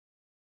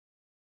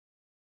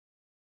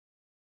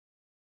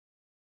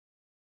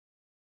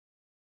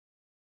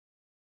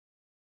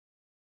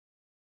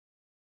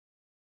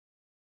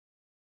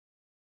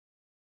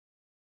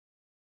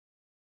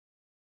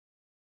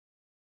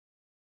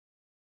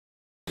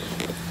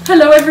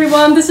Hello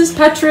everyone, this is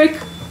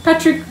Patrick.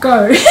 Patrick,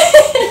 go.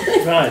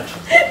 Right.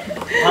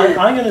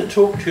 I'm going to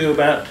talk to you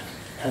about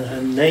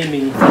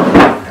naming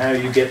fungi, how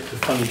you get the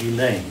fungi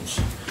names.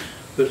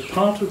 But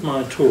part of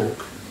my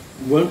talk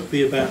won't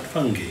be about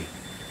fungi.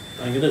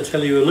 I'm going to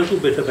tell you a little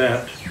bit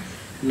about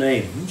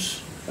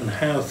names and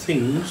how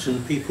things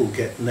and people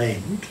get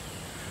named.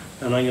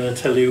 And I'm going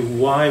to tell you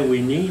why we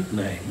need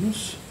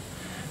names.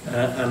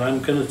 And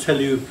I'm going to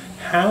tell you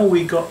how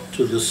we got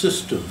to the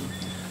system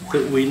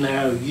that we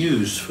now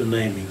use for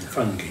naming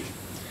fungi.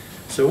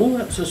 So all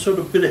that's a sort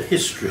of bit of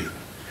history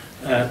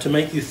to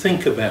make you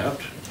think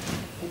about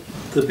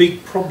the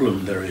big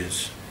problem there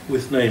is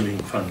with naming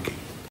fungi.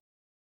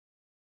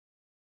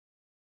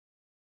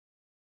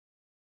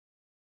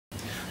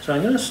 So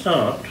I'm going to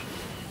start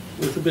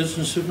with the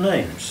business of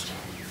names.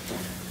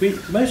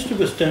 Most of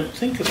us don't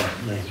think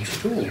about names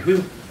at all.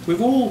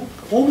 We've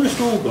almost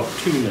all got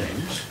 2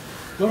 names.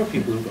 A lot of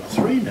people have got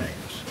 3 names.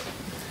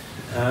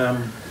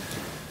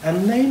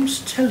 And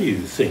names tell you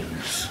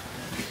things.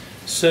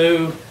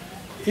 So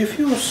if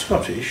you're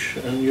Scottish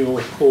and you're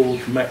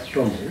called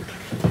MacDonald,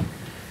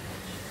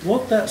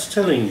 what that's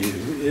telling you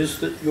is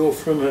that you're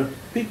from a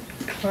big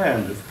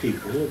clan of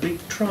people, a big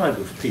tribe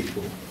of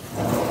people,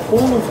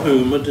 all of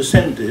whom are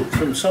descended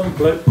from some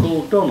bloke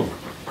called Donald,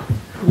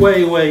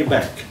 way, way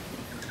back.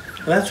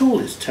 And that's all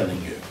it's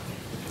telling you.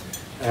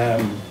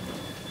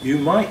 You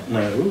might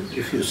know,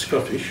 if you're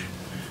Scottish,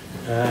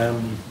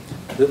 that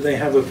they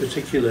have a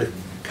particular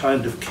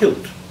kind of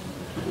kilt.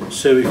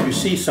 So if you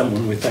see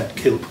someone with that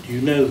kilt, you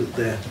know that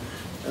they're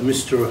a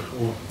Mr.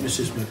 or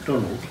Mrs.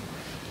 MacDonald,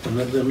 and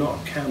that they're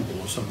not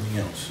Campbell or something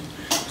else.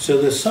 So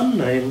there's some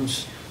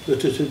names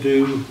that are to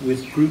do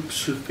with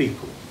groups of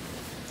people.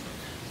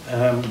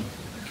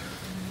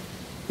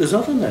 There's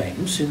other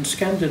names in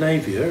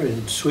Scandinavia,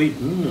 in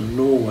Sweden and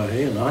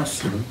Norway and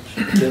Iceland,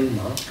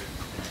 Denmark.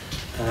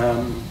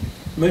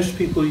 Most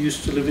people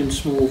used to live in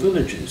small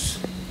villages.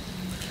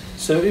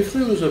 So if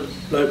there was a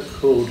bloke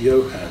called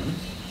Johan,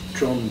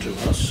 drawn to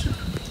us,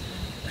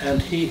 and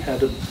he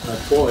had a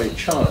boy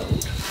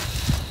child,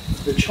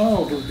 the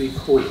child would be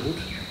called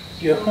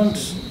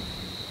Johansson,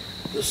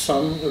 the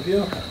son of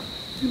Johan.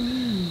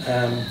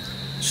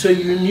 So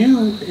you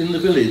knew in the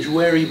village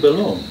where he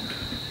belonged.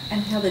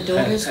 And how the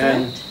daughters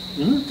worked?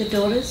 The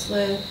daughters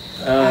were...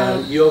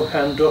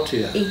 Johan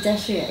Dottir.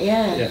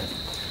 Yeah.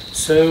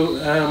 So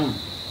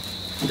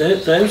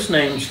those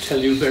names tell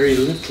you very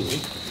little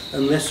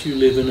unless you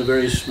live in a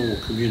very small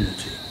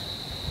community.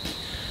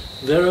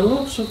 There are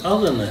lots of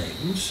other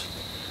names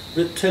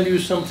that tell you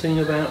something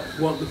about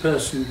what the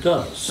person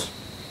does.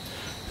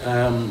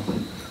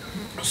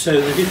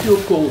 So that if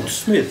you're called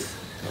Smith,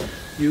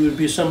 you would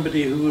be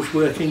somebody who was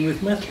working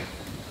with metal.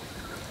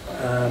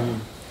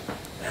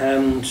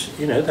 And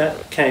you know,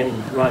 that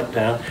came right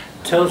down.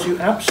 Tells you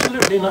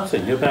absolutely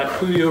nothing about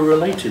who you're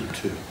related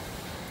to.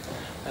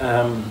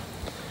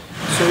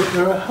 So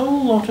there are a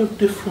whole lot of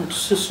different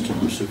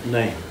systems of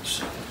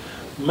names.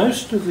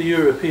 Most of the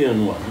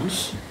European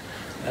ones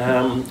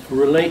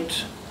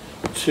relate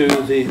to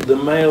the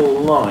male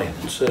line.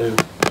 So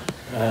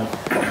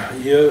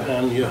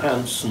Johan,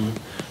 Johansson,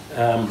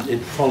 it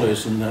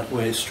follows in that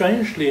way.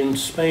 Strangely, in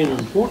Spain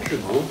and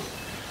Portugal,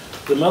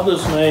 the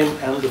mother's name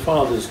and the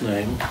father's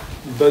name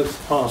both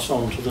pass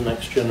on to the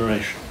next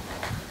generation.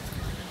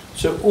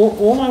 So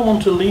all I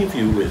want to leave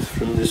you with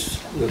from this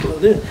little...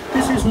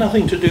 This is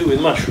nothing to do with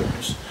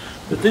mushrooms,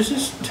 but this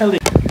is telling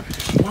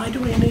you, why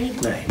do we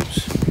need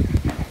names?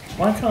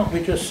 Why can't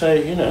we just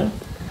say, you know,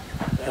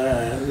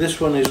 this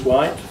one is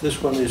white,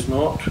 this one is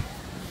not,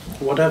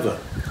 whatever.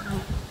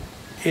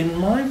 In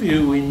my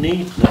view, we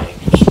need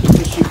names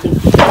because you can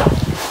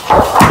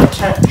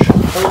attach a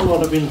whole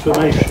lot of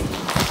information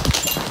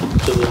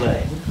to the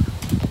name.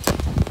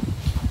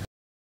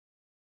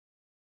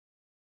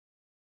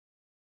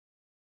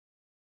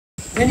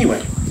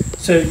 Anyway,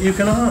 so you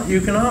can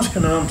ask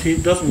an auntie,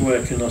 it doesn't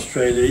work in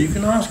Australia, you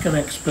can ask an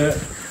expert,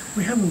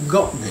 we haven't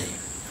got any.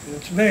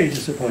 It's very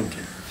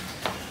disappointing.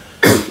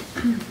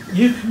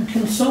 You can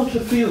consult a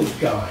field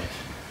guide.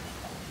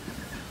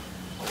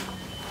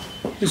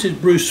 This is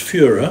Bruce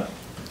Fura.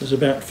 There's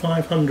about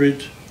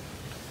 500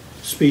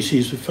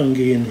 species of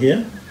fungi in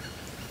here.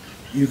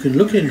 You can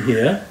look in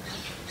here.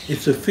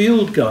 It's a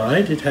field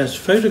guide. It has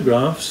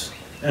photographs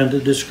and a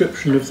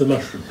description of the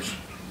mushrooms.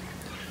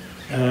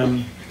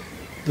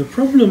 The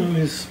problem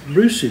with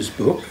Bruce's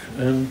book,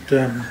 and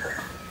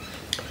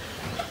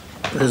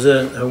there's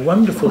a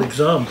wonderful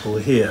example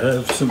here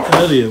of some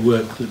earlier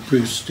work that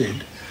Bruce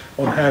did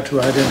on how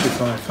to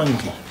identify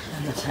fungi,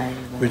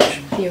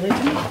 which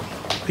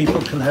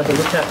people can have a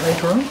look at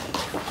later on.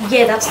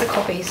 Yeah, that's the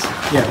copies.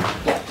 Yeah.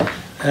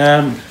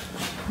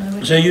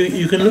 So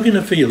you can look in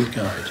a field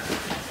guide.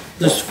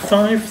 There's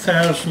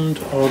 5,000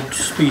 odd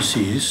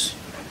species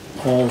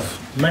of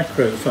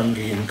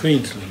macrofungi in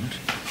Queensland.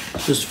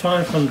 There's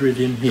 500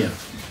 in here.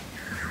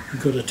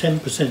 You've got a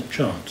 10%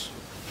 chance.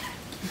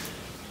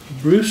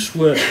 Bruce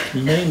worked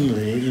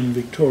mainly in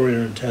Victoria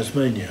and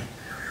Tasmania,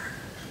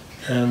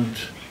 and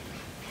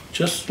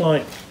just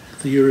like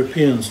the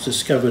Europeans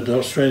discovered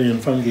Australian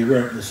fungi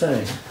weren't the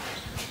same,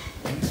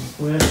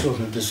 we're sort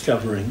of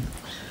discovering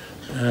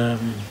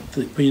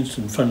that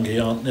Queensland fungi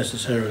aren't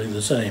necessarily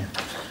the same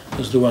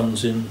as the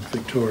ones in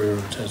Victoria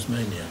or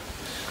Tasmania.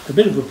 A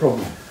bit of a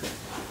problem.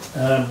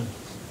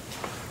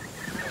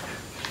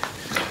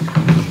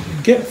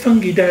 Get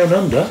Fungi Down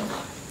Under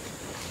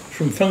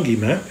from Fungi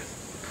Map.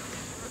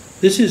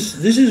 This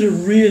is a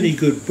really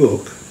good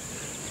book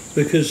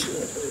because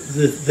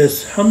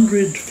there's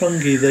 100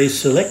 fungi they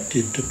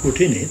selected to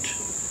put in it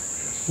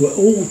were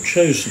all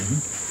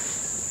chosen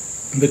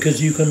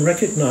because you can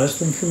recognise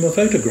them from a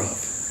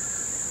photograph.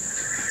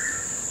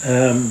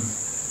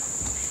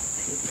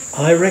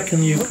 I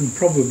reckon you can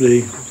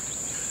probably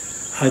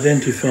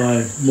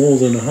identify more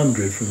than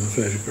 100 from a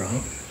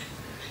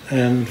photograph,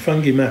 and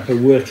Fungi Map are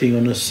working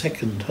on a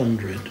second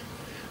 100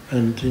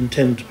 and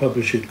intend to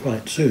publish it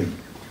quite soon.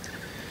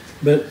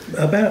 But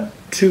about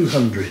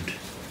 200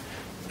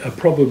 are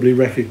probably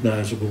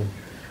recognisable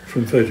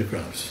from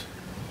photographs.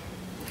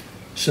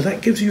 So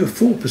that gives you a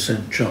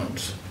 4%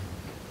 chance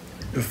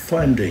of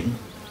finding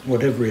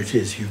whatever it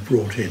is you've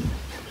brought in.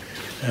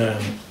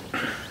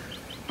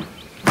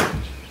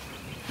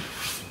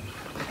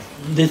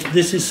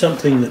 This is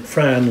something that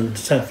Fran and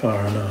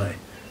Sapphire and I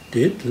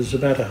did. There's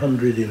about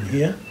 100 in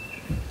here.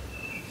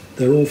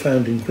 They're all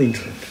found in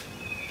Queensland.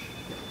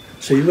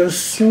 So you've got a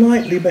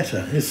slightly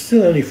better, it's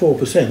still only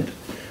 4%,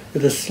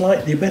 but a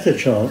slightly better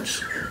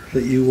chance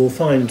that you will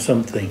find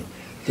something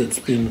that's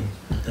been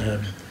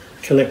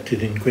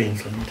collected in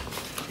Queensland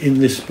in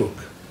this book.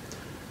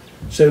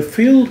 So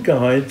field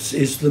guides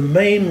is the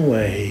main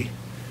way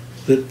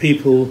that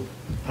people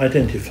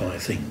identify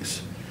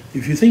things.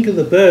 If you think of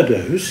the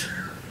birdos,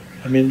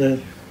 I mean, there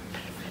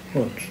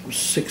are,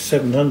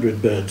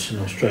 600-700 birds in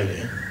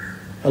Australia,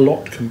 a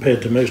lot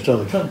compared to most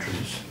other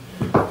countries.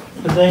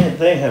 But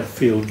they have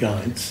field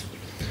guides,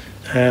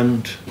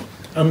 and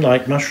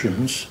unlike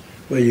mushrooms,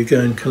 where you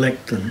go and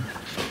collect them,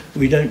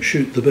 we don't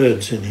shoot the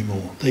birds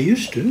anymore. They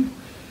used to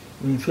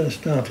when we first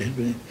started,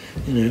 but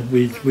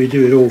we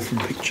do it all from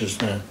pictures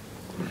now.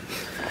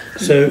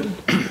 So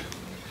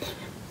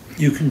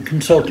you can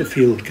consult a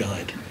field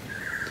guide.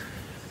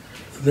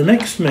 The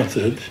next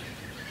method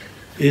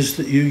is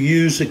that you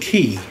use a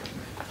key.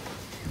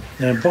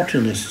 Now,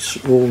 botanists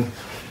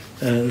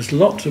there's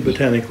lots of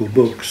botanical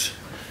books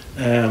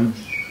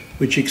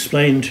which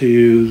explain to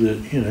you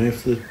that,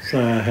 if the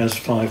flower has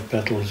 5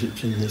 petals,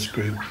 it's in this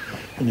group,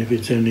 and if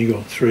it's only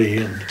got 3,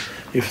 and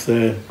if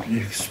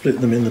you split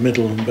them in the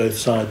middle and both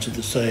sides are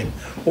the same,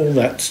 all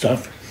that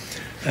stuff.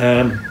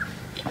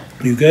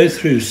 You go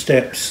through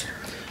steps,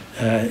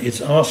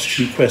 it asks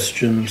you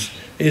questions: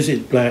 is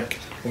it black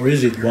or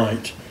is it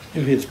white?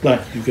 If it's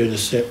black, you go to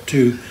step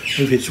 2,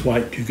 if it's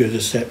white, you go to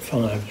step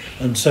 5,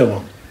 and so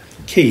on.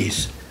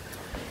 Keys.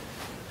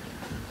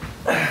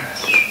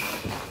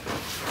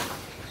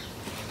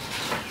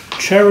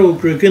 Cheryl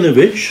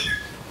Gruginovich,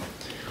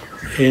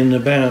 in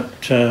about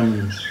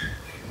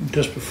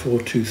just before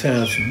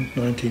 2000,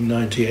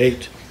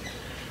 1998,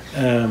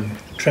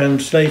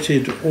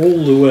 translated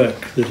all the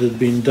work that had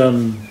been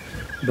done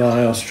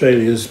by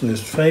Australia's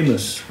most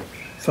famous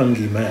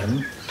fungi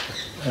man,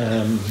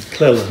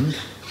 Cleland,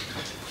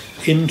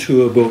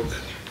 into a book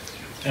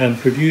and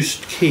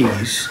produced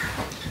keys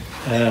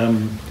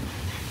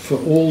for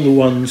all the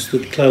ones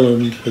that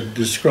Cleland had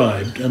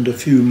described and a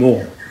few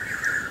more.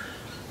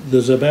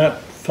 There's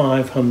about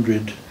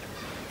 500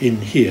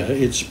 in here.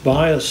 It's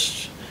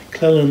biased.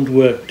 Cleland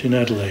worked in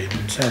Adelaide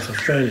in South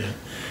Australia.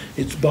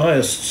 It's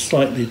biased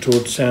slightly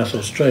towards South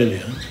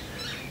Australia,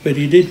 but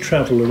he did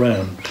travel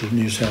around to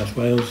New South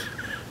Wales.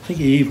 I think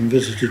he even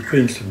visited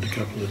Queensland a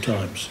couple of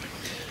times.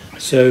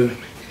 So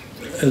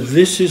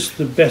this is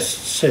the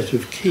best set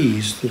of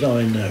keys that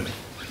I know.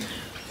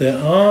 There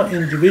are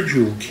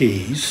individual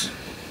keys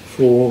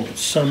for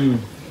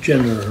some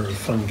genera of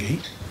fungi,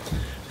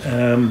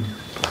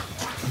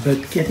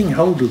 but getting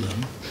hold of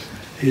them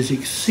is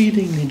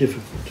exceedingly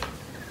difficult.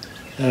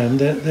 And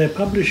they're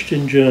published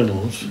in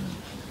journals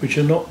which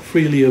are not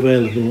freely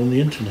available on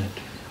the internet.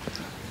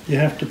 You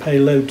have to pay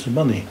loads of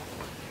money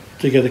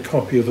to get a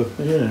copy of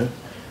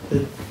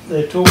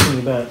they're talking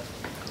about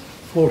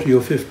 $40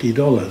 or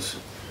 $50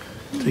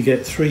 to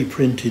get 3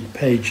 printed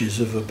pages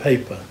of a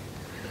paper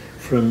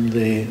from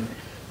the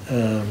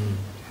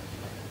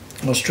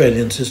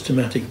Australian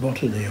Systematic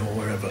Botany or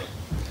wherever.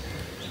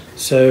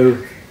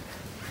 So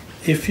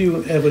if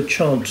you ever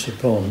chance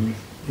upon,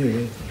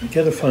 you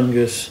get a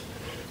fungus,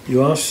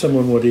 you ask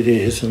someone what it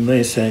is, and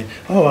they say,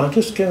 "Oh, I'll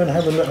just go and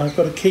have a look. I've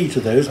got a key to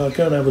those. I'll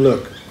go and have a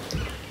look."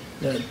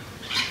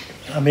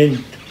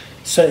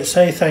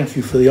 Say thank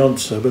you for the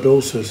answer, but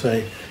also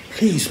say,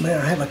 "Please, may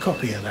I have a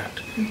copy of that?"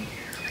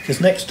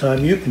 Because next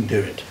time you can do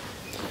it.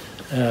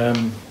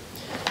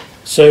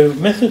 So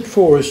method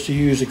 4 is to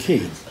use a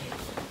key.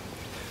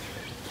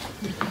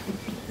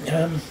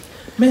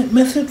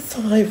 Method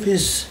 5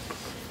 is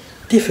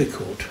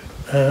difficult,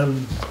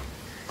 and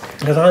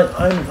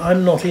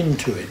I'm not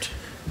into it,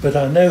 but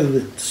I know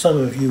that some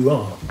of you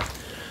are.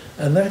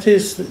 And that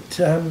is that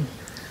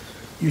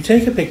you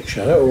take a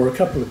picture or a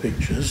couple of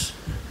pictures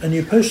and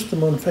you post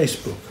them on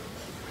Facebook,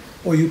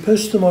 or you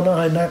post them on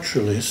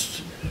iNaturalist,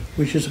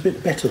 which is a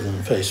bit better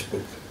than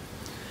Facebook.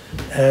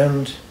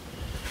 And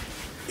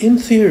in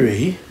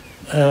theory,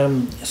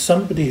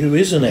 somebody who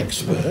is an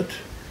expert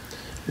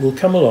will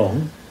come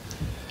along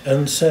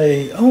and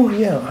say, oh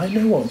yeah, I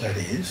know what that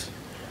is.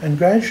 And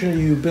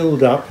gradually you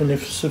build up, and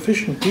if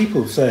sufficient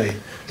people say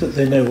that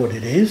they know what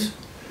it is,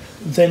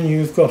 then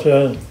you've got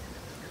a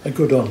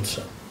good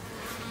answer.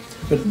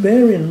 But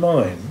bear in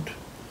mind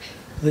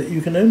that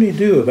you can only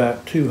do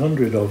about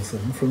 200 of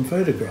them from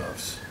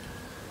photographs.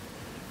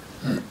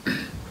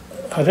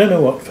 I don't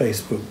know what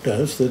Facebook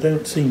does. There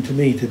don't seem to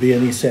me to be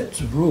any sets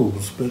of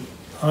rules, but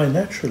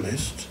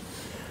iNaturalist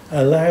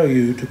allow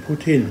you to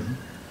put in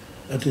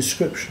a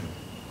description.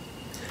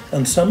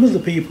 And some of the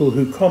people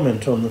who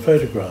comment on the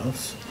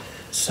photographs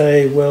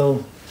say,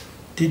 well,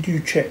 did you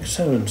check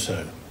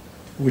so-and-so?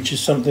 Which is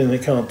something they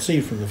can't see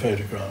from the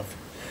photograph.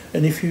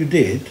 And if you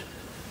did,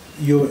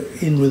 you're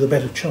in with a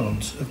better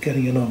chance of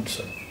getting an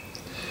answer.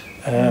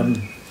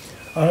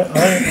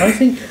 I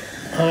think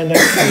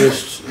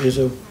iNaturalist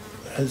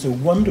is a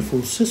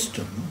wonderful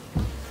system,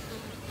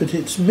 but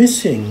it's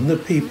missing the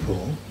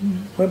people.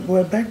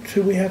 We're back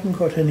to we haven't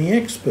got any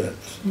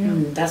experts.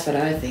 That's what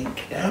I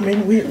think. I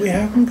mean, we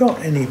haven't got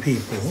any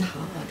people. It's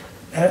hard.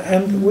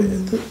 And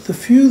the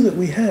few that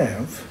we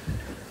have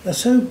are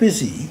so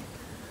busy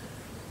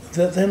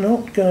that they're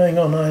not going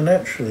on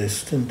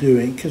iNaturalist and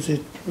doing, because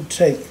it would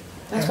take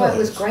That's hours. why it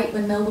was great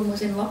when Melbourne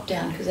was in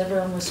lockdown, because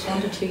everyone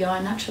responded to your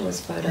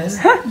iNaturalist photos.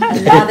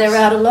 And now they're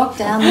out of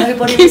lockdown,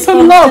 nobody Keep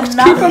them responds locked, to keep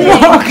nothing.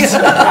 them locked.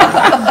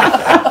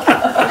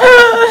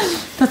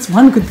 That's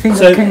one good thing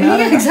So- that came out of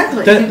Yeah, it.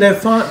 exactly. There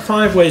are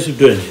five ways of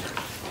doing it.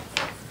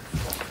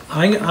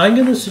 I'm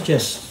going to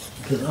suggest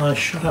that I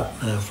shut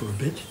up now for a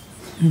bit,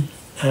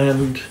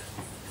 and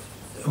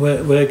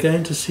we're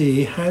going to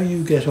see how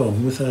you get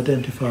on with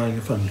identifying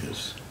a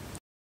fungus.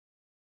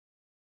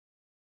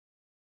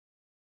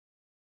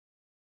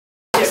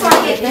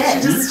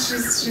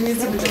 She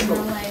needs a bit of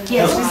help.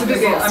 Yeah, She's a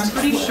bit, I'm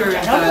pretty sure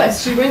that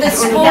she went that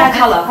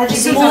colour. small she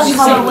said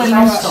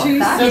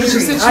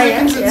she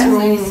reckons it's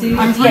wrong.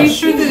 I'm pretty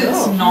sure that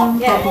it's not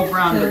purple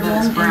brown, but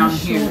that it's brown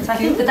here.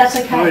 But that's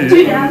okay. Oh,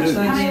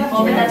 yeah,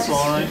 But that's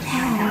fine.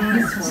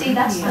 see,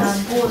 that's the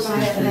spores I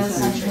have.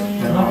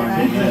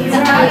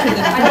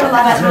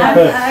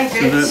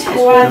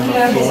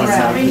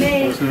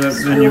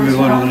 So then you move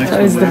on to the next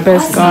That is one. the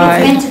best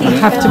guy. You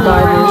have to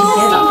buy this.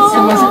 It's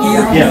the most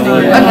beautiful Yeah, thing.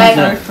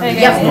 Okay.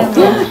 Yep.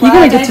 You're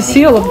going to get to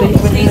see all of these.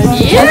 Great.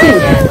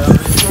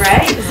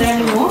 Is there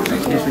any more?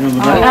 Anything on the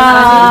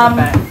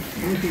back?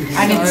 I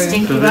need the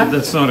stinky So one.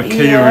 that's not a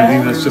key or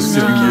anything, that's just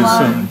giving you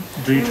some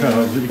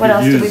details that you What could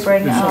else did we use.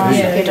 bring?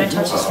 Okay, don't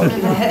touch this one. Yeah.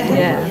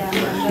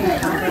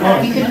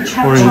 You can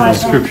Or in the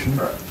description.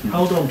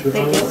 Hold on to it,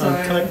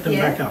 I'll collect them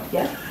back up.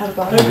 Yeah, have a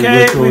go.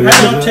 Okay, we've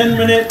had about 10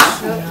 minutes.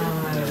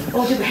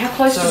 Oh, how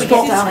close do we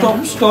get,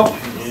 darling? Stop.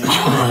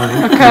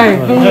 Okay.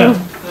 Now,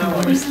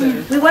 We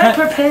weren't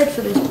prepared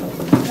for this.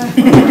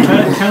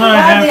 can I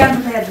have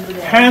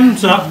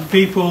hands up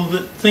people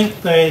that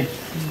think they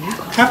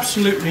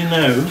absolutely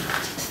know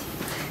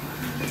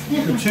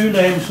the two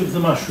names of the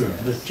mushroom,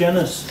 the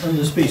genus and the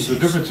The species?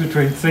 difference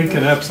between think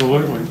and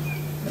absolutely.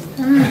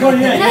 Oh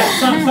yeah,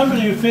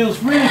 somebody who feels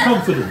really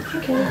confident. We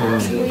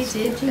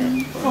did.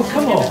 Oh,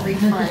 come on.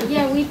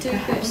 Yeah, we do. Who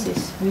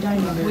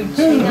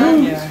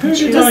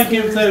did I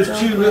give those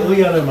two little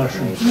yellow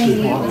mushrooms to?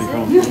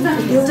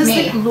 Does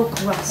it look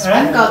rust?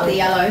 I've got the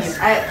yellows.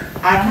 I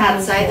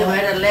can't say the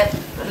word.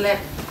 Let.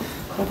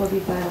 Probably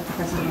by the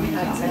president.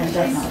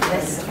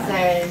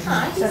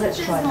 So let's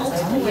try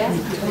this.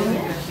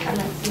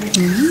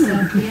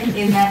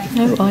 in that.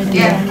 No idea.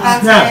 Yeah,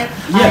 I'll Now, say it.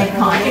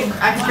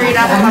 yeah. I screwed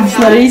up. It's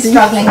not easy.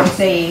 Struggling with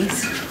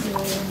these.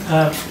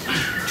 Uh,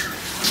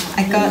 I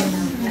got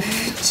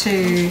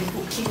to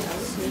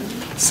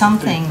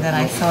something that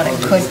I thought it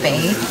could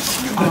be.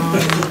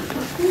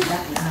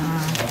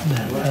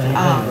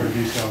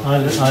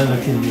 I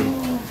look in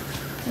the.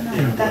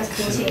 We've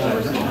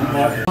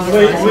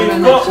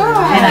got.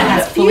 And I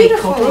have fully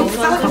coppers.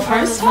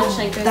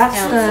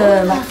 That's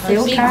the like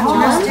field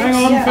characteristic. Hang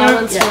on, That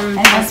folks. one's from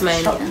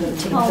Tasmania.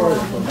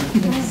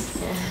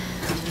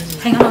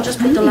 Hang on, I'll just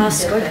put the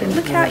last scope in.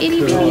 Look how itty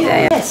bitty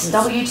they are. Yes,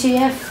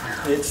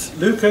 WTF. It's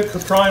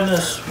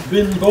Leucocaprinus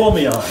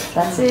binbormii.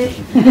 That's it.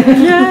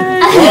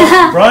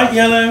 Bright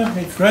yellow.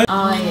 It grows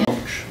on Oh,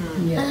 mulch.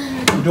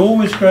 It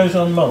always grows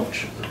on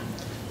mulch.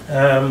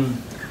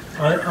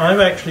 I've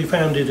actually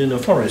found it in a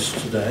forest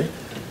today,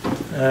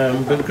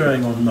 but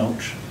growing on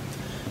mulch.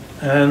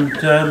 And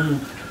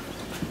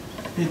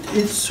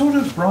it's sort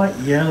of bright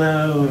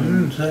yellow,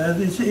 and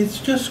it's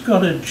just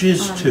got a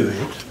jizz to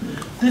it.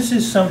 This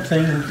is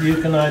something you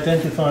can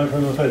identify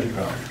from a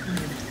photograph.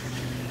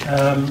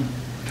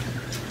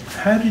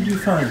 How did you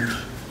find it?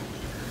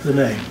 the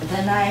name?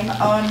 The name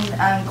on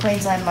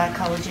Queensland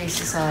Mycology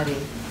Society,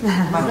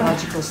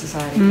 Mycological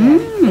Society.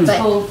 But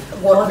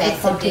What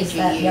method did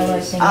you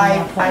use?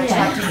 I tried to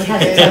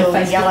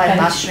do yellow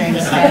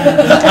mushrooms and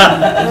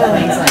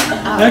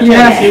Okay,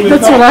 Yeah, see, we've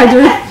that's got what I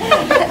do.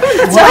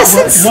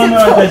 one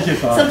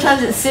identified.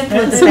 sometimes it's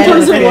simpler than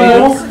Sometimes that. it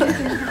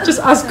works. Just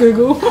ask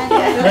Google. you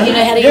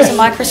know how to use a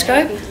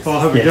microscope? Well,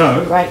 have a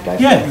go. Great, go.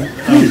 Yeah,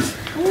 please.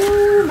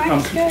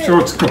 I'm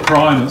sure it's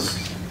Caprinus.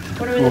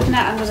 What are we looking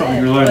at under Something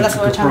there? related That's to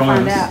what we're trying to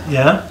find Caprinus. out.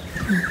 Yeah.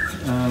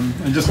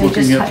 And just So you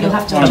looking just at. you'll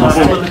have to Oh, adjust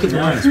no, it. look at the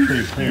line, it's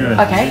pretty clear.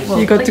 Okay, well,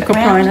 You got to click it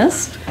round.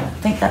 Coprinus. I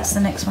think that's the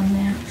next one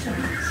now.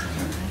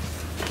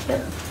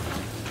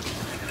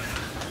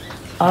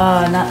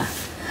 Oh, no.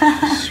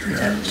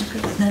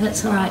 No,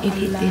 that's all right. You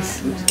hit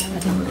this. I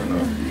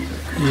didn't.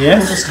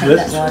 Yes, Just take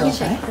that but right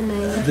off, eh?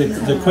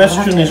 the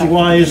question is,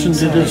 why isn't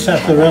it a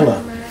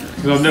Satharella?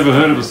 Because I've never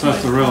heard of a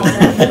sarsaparilla.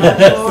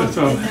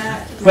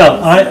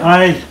 Well,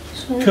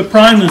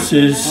 Caprinus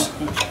is,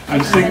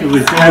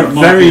 Instinctively thought Have it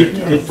might very- be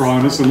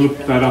Caprinus and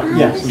looked that up.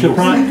 yeah,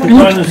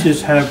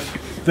 Caprinuses have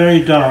very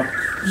dark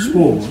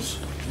spores,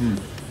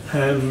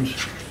 and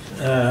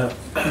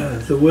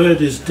the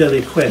word is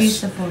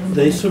deliquesce.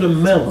 They sort of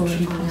melt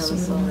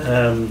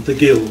the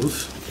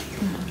gills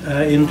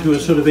into a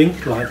sort of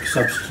ink-like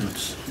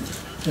substance.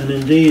 And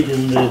indeed,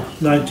 in the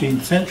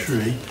 19th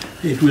century,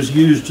 it was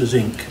used as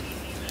ink.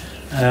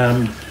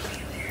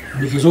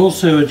 It was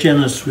also a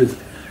genus with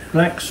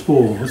black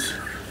spores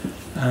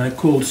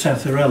called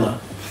Satharella.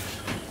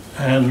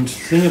 And the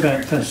thing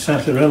about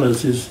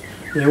Satharellas is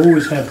they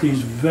always have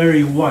these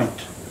very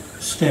white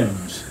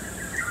stems.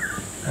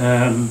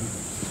 And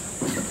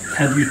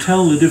you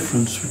tell the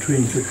difference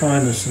between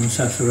Caprinus and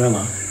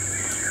Satharella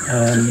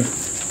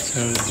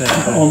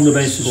on the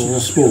basis of the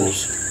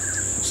spores.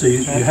 So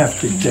you have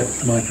to get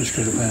the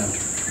microscope out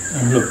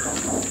and look.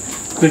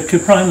 But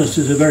Caprinus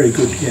is a very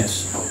good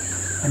guess.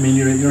 I mean,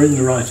 you're in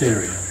the right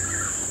area.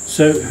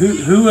 So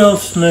who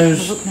else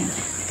knows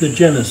the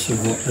genus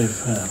of what they've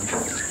found?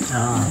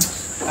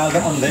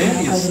 That one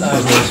there is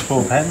a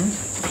small pattern.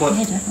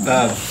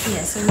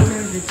 Yeah, so we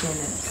know the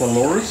genus.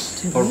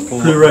 Phloris or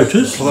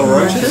Pleurotus.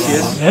 Pleurotus,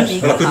 yes.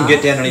 Yes. But I couldn't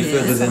get down any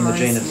further than the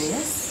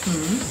genus.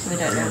 We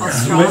don't know.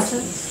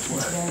 Ostratus.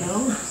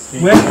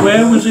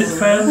 Where was it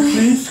found,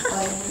 please?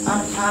 On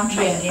a palm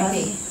tree in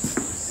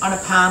Gympie. On a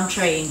palm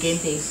tree in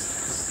Gympie.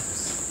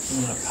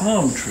 On a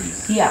palm tree.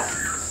 Yeah,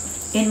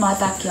 in my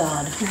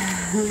backyard.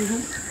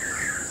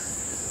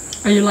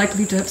 Are you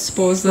likely to have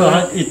spores that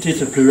Well, it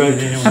is a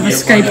pleurotus. have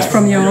escaped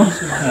from your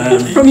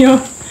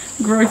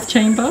growth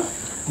chamber?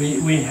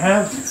 We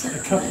have a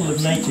couple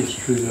of native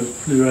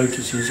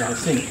pleurotuses, I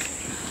think.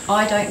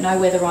 I don't know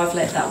whether I've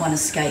let that one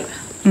escape.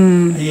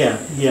 Yeah.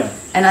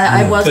 And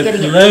I was But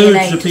getting a loads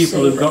DNA of to people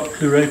see, have but- got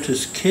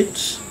pleurotus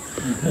kits,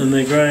 and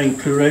they're growing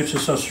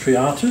Pleurotus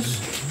austriatus.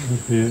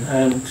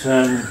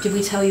 And Did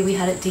we tell you we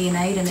had it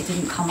DNA'd and it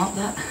didn't come up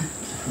that?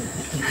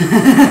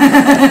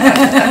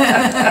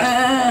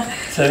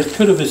 so it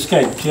could have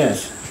escaped,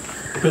 yes.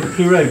 But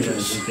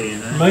pleurotus,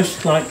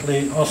 most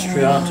likely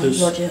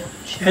austriatus, Roger.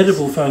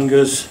 edible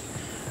fungus,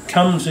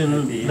 comes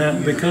in now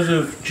because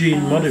of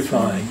gene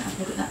modifying.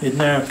 It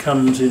now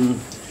comes in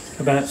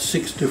about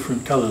 6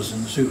 different colours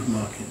in the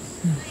supermarket.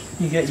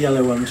 You get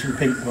yellow ones and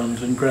pink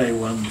ones and grey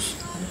ones,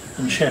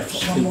 and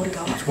chefs think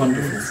it's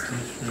wonderful,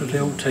 but they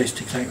all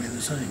taste exactly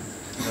the same.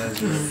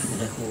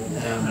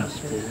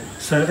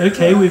 So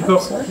okay, we've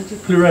got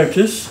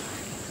pleurotus.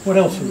 What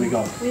else have we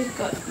got? We've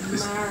got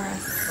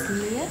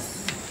Marasmius.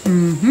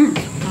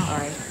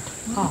 Sorry.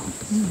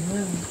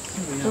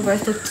 We'll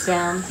both look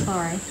down,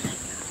 sorry.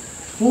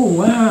 Oh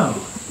wow,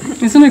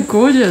 Isn't it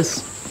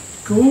gorgeous?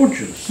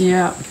 gorgeous.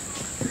 Yeah.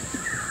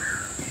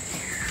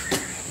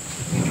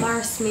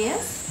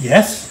 Marasmius,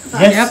 Yes,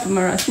 Yep, yes,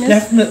 marasmius.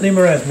 definitely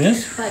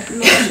marasmius. but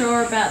not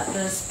sure about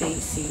the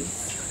species.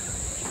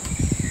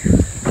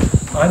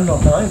 I'm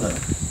not either.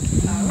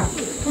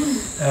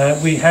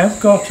 We have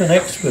got an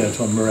expert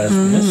on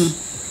marasmius,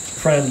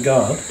 Fran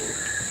Gard.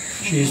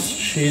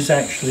 She's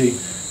actually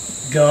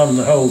gardened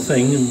the whole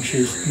thing, and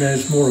she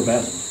knows more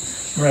about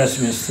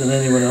marasmius than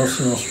anyone else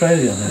in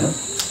Australia now.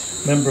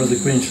 Member of the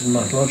Queensland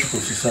Mycological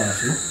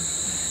Society.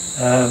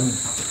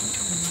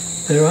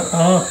 There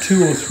are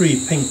 2 or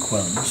 3 pink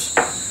ones.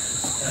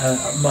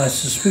 My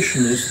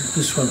suspicion is that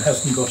this one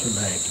hasn't got a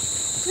name.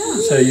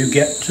 So you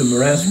get to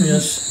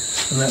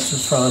marasmius, and that's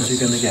as far as you're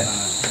going to get.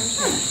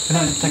 Can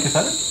I take a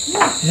photo?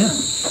 Yeah.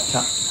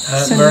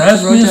 Send it to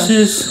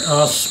Marasmuses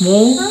are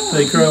small,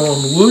 they grow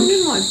on wood,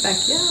 In my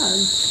backyard.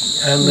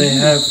 and they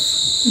have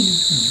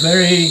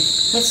very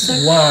That's so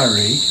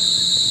wiry,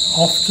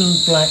 often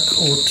black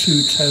or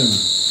two-tone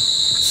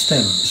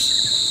stems.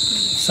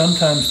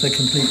 Sometimes they're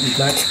completely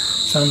black,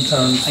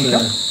 sometimes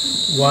they're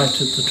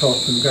white at the top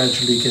and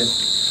gradually get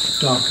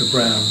darker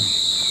brown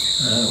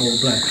or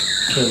black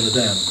further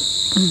down.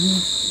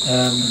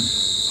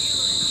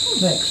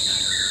 Next.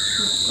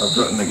 I've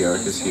got an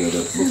Agaricus here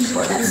that looks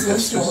like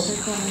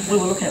Campestris. We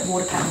were looking at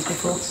water patterns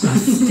before. I was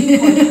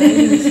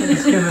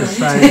going to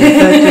say,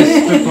 that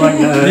just looked like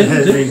it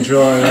had been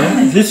dry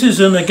out. This is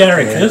an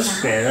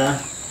Agaricus.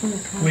 Better.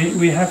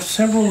 We have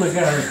several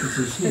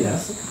Agaricuses here.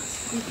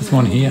 There's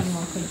one here.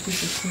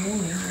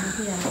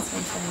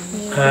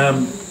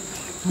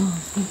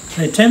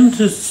 They tend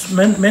to,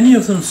 many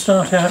of them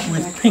start out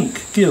with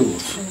pink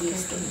gills.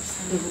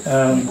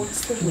 Can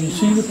you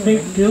see the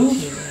pink gills?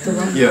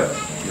 Yeah.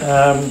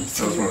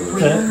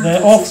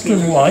 They're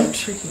often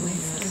white.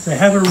 They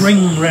have a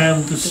ring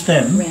round the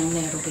stem.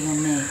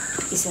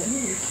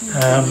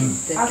 I'll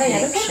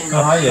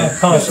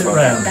pass it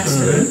round.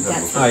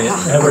 They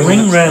have a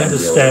ring round the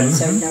stem.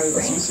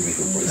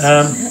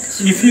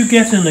 If you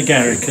get an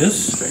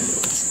Agaricus,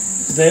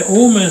 they're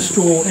almost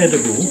all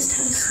edible,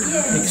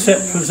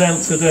 except for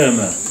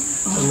Xanthoderma.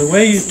 And the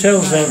way you tell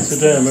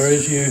Xanthoderma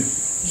is you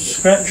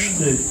scratch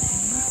the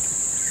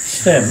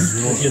stem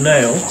with your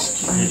nail,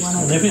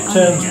 and if it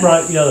turns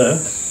bright yellow,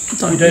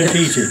 you don't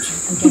eat it.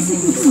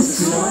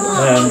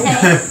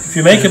 If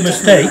you make a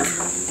mistake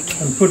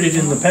and put it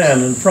in the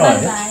pan and fry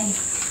it,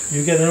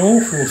 you get an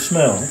awful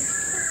smell.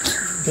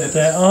 But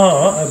there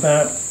are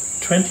about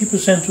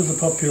 20% of the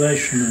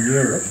population in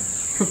Europe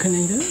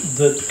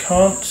that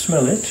can't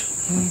smell it,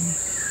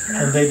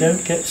 and they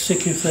don't get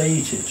sick if they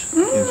eat it.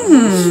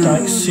 It's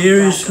like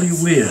seriously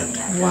weird.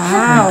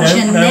 Wow.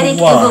 Genetic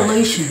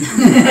evolution.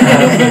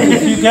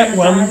 If you get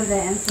one,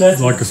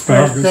 Like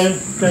asparagus.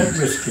 don't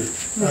risk it.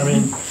 I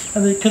mean,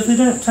 because they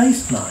don't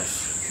taste nice.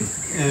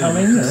 I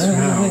mean,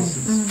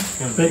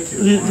 but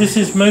this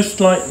is most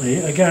likely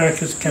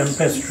Agaricus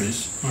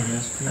campestris.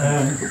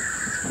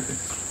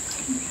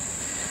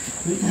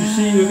 You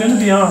see, you're going to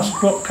be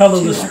asked what colour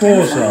the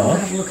spores are.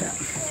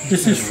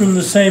 This is from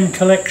the same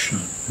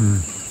collection.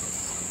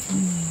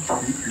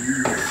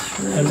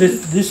 And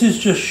this is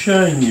just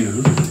showing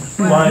you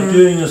why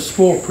doing a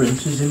spore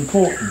print is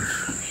important.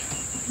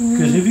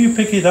 Because if you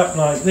pick it up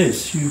like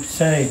this, you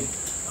say,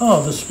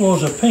 oh, the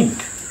spores are pink.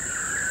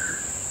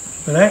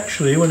 But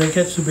actually, when it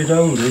gets a bit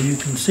older, you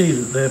can see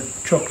that they're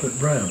chocolate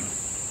brown.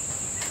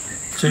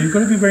 So you've got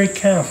to be very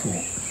careful.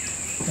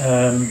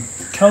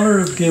 Colour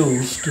of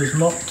gills does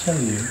not tell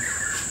you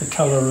the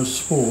colour of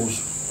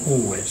spores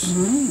always.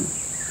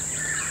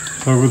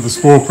 So with the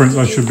spore print,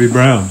 they should be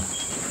brown.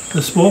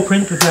 The spore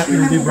print of that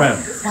will be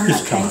brown,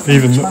 this colour.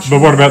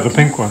 But what about the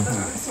pink one?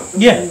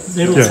 Yeah,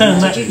 it'll turn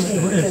that.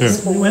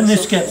 When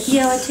this gets a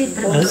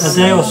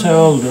day or so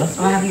older,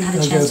 I haven't had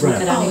a chance to look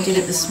at it. I only did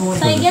it this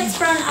morning. So it gets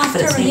brown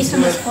after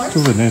releasing the spores?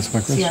 Still didn't answer my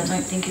question. See, I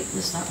don't think it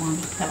was that one.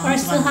 That Or it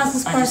one's still the one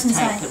has the I spores just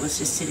taped inside? that was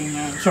just sitting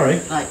there. Sorry?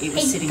 Like it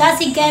was sitting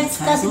Does it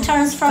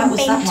turns from That was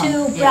pink that one.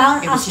 to Yeah,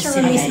 brown it was just after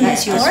sitting there. releasing the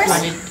That's yours. spores?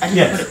 I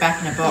didn't put it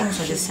back in a box.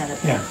 I just set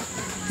it there.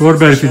 Yeah. What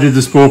about if you did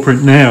the spore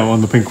print now on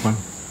the pink one?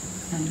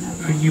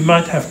 You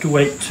might have to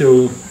wait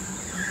till a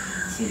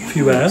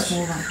few hours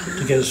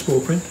to get a spore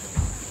print,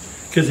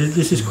 because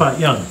this is quite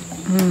young.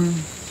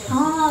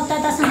 Oh,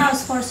 that doesn't have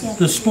spores yet.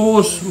 The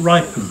spores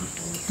ripen.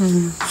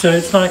 So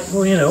it's like,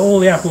 well, you know, all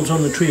the apples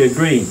on the tree are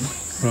green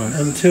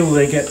until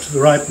they get to the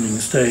ripening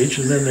stage,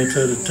 and then they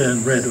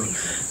turn red.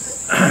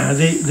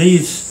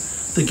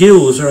 The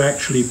gills are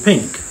actually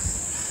pink,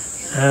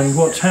 and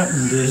what's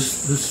happened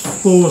is the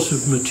spores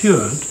have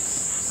matured,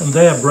 and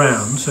they're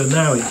brown, so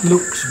now it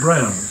looks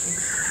brown.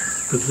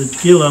 But the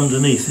gill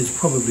underneath is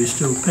probably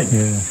still pink.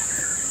 Yeah.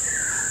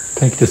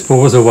 Take the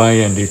spores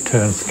away and it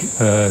turns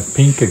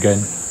pink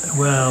again.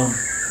 Well,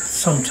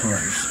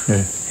 sometimes.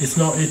 Yeah. It's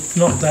not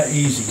that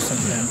easy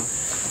somehow.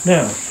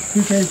 Now,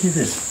 who gave you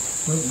this?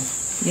 Well,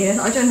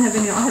 Yeah, I don't have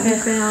any. I haven't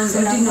found.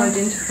 I didn't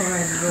identify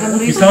it at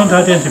all. you can't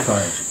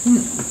identify it.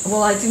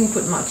 Well, I didn't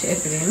put much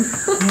effort in.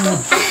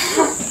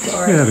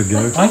 Sorry. Yeah, to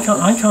go. I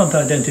can't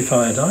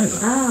identify it either.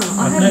 Oh,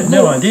 I've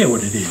no idea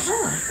what it is.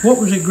 What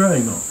was it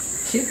growing on?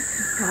 Chip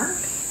bark.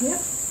 Yep.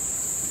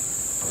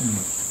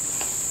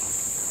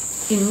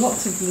 In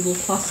lots of little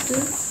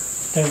clusters.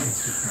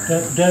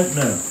 Don't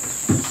know.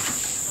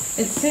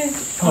 It says.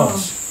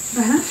 Pass.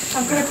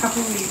 I've got a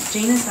couple of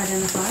genus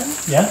identified.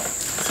 Yeah.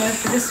 So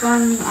for this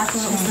one, I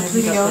thought it was the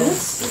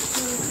Pluteolus.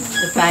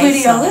 The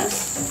base of it,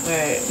 Pluteolus.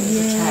 where it was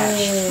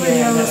attached.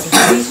 Pluteolus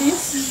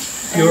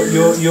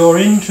species. You're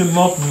into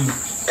modern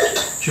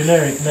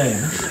generic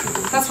names.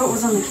 That's what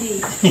was on the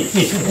key.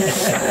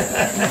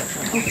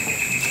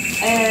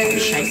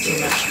 And Shake too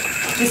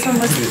much. this one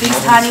was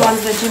these tiny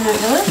ones, the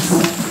Gymnoilus.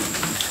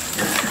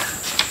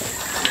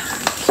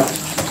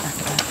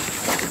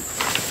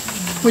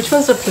 Which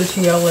one's a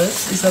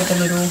Pluteolus? Is that the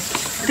little?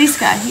 This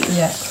guy here.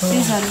 Yeah. Cool.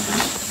 These are.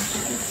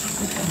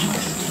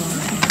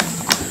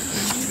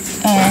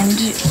 And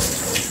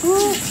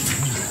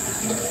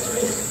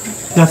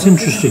That's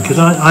interesting because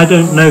I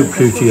don't know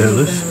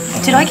Pluteolus.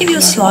 Did I give you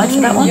a slide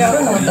for that one?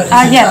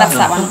 yeah, that's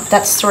that one.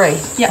 That's 3.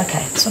 Yeah.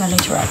 Okay, that's what I need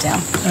to write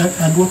down.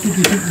 And what did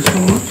you think this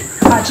one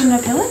was?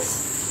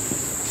 Gymnopilus.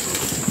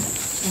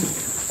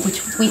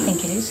 Which we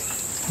think it is.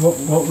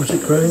 What was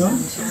it growing on?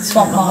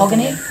 Swamp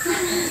mahogany.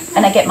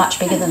 And they get much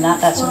bigger than that.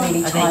 That's a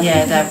really tiny.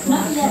 Yeah, they're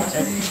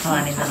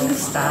tiny little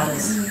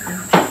starters.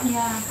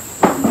 Yeah.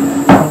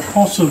 Well,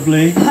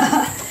 possibly.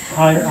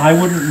 I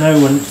wouldn't know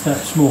when it's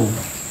that small.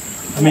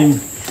 I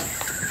mean,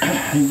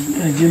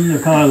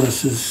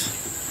 Gymnopilus is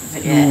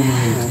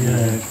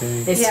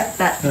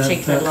That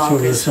particular that log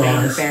sort of has been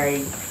size.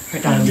 very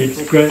And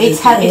productive.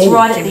 it's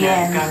right at the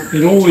end.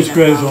 It always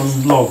grows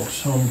on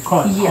logs, on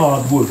quite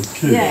hard wood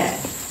too. Yeah.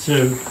 So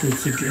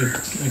it's a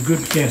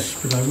good guess,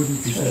 but I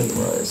wouldn't be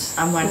certain.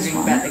 I'm wondering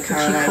about the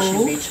correlation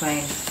called?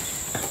 between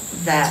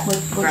that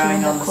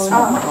growing on the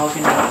swamp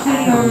mahogany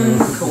and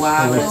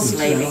koalas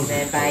leaving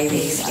their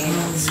babies in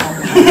the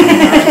swamp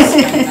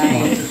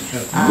mahogany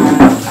and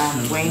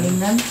they weaning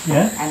them.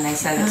 Yeah. And they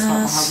say that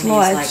swamp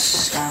mahogany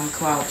is like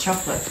koala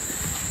chocolate.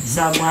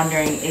 So I'm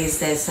wondering, is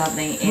there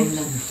something in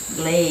the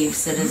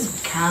leaves that is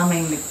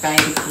calming the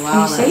baby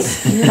koalas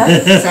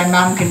so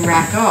mum can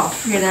rack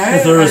off, you know?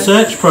 It's a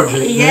research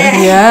project.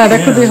 Yeah. Yeah,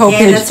 that could be a whole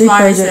Yeah, that's PhD my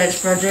project.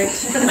 research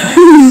project.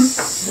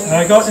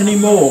 I got any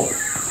more?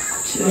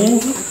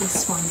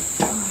 This one.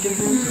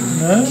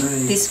 No?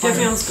 This one.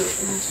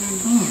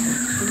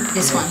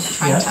 This one.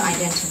 Trying to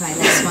identify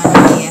this one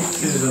here.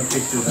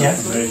 Yeah.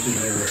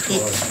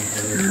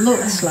 It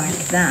looks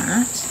like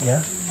that.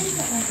 Yeah.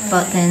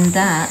 But then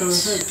that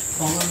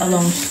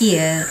along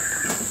here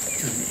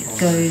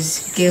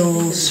goes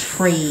gills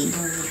free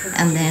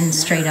and then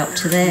straight up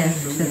to there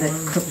for the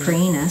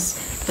coprinus.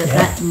 But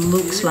that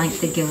looks like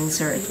the gills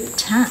are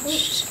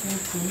attached.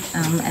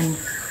 And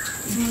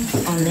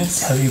on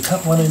this. Have you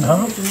cut one in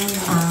half?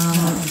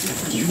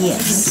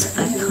 Yes,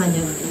 I kind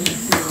of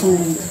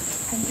pulled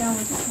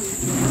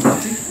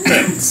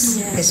bits.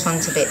 This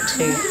one's a bit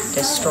too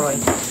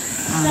destroyed.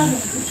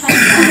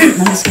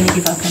 I'm just going to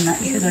give up on that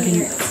because I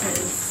didn't.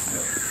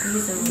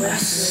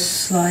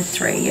 Slide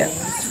 3, yeah.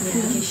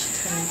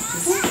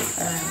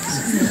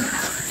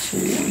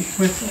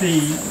 With the...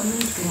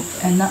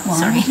 And that one.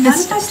 Sorry. How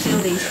did I steal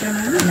these from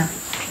you? No.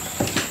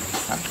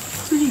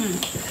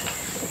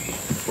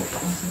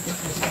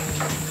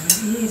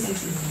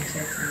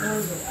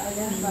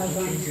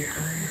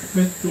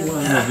 With the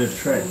one that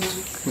attracts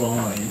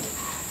fly,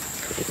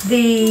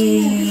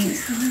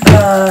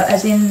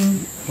 As in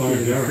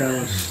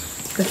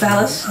the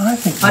phallus.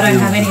 I don't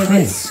have any of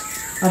it.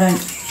 I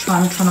don't try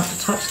not to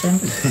touch them.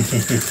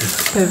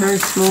 They're very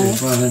small.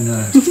 there's one in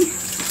the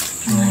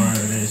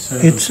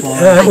It's,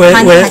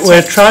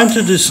 we're trying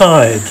to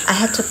decide. I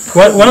had to.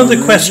 One of the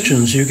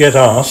questions you get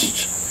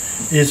asked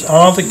is,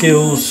 are the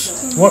gills,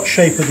 what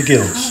shape are the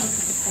gills?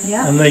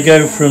 Yeah. And they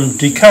go from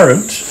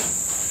decurrent,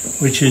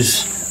 which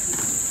is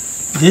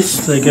this,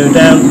 they go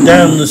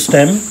down the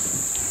stem,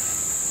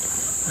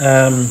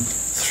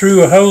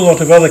 through a whole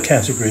lot of other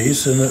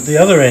categories, and at the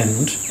other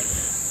end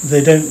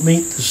they don't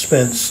meet the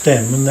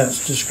stem, and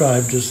that's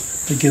described as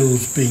the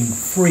gills being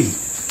free.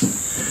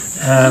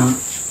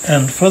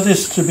 And for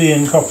this to be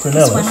in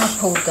Coprinellus... When I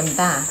pulled them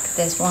back,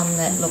 there's one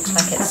that looks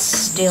like it's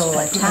still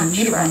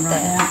attached right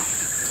there.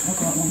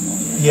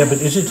 Yeah, but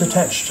is it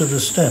attached to the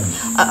stem?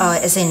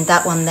 As in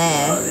that one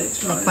there,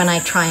 like when I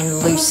try and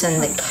loosen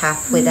the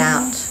cap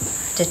without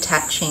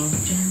detaching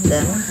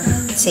them.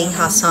 See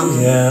how some...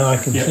 Yeah, I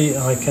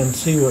can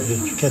see what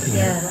you're getting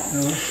at.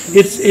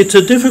 It's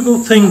a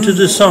difficult thing to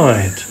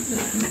decide,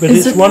 but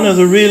it's one of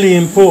the really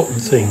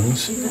important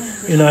things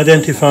in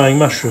identifying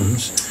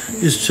mushrooms,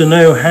 is to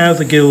know how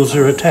the gills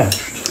are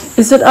attached.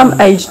 Is it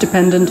age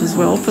dependent as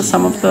well for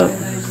some of the...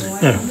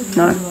 No.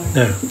 No?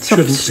 No,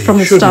 shouldn't be. From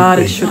the start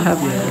it should have...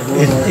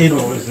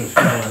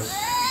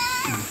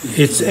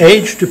 It's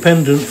age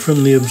dependent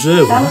from the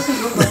observer.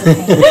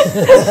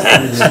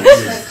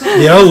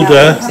 The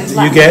older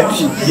you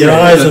get, your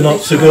eyes are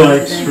not so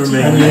good,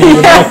 and you need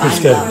a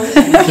microscope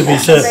to be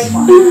certain.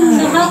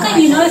 So how can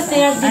you know if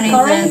they are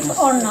decurrent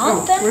or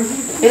not then?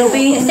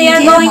 If they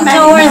are going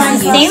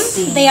towards the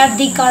stem, they are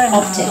decurrent.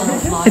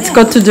 It's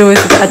got to do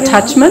with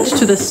attachment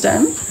to the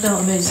stem.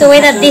 So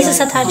whether this is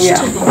attached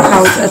to...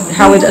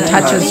 How it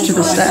attaches to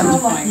the stem.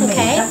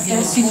 Okay.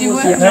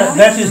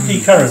 That is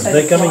decurrent.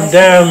 They're coming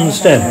down the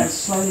stem.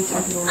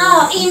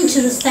 Oh,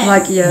 into the stem.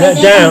 Like,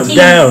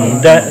 Down.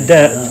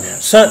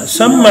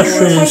 Some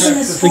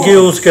mushrooms, the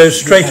gills go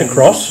straight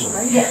across.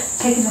 Yeah.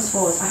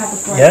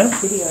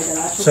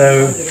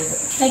 So.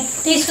 Like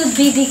this would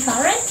be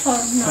decurrent or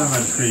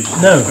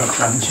No,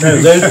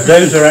 not?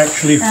 those are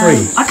actually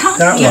free. I can't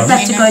get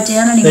that to go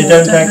down anymore. They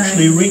don't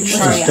actually reach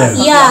the stem.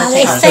 Yeah,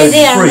 they stay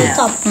there on the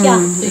top. Yeah.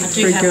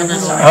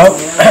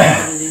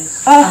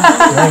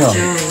 Hang on.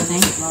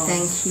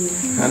 Thank you.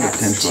 And a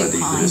potential ID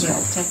for this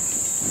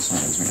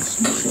one.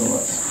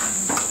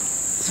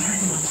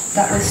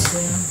 That was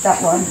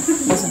that one,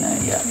 wasn't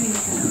it? Yeah.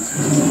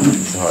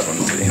 It's a hard one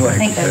to see. I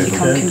think they've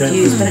become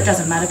confused, but it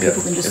doesn't matter.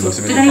 People can just look.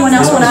 Did anyone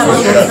else want to have a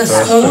look at the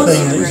spores?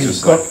 Thing that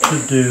you've got to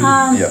do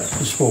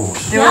the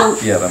spores.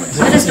 Yeah, that makes sense.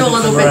 They're just all a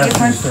little bit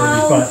different.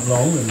 They'll be quite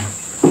long.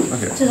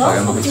 Okay, so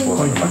I'm looking for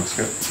the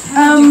microscope.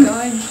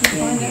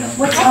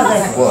 What's other?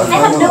 I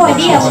have no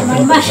idea what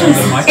my mushrooms.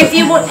 If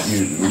you want,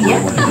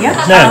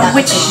 Now,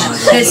 which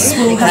this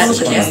will have a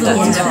look at these little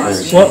ones.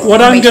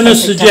 what I'm going to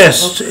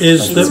suggest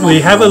is that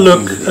we have a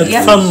look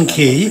at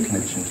fungi.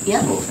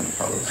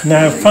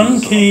 Now,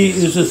 fungi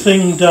is a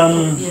thing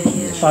done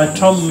by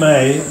Tom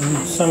May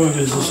and some of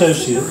his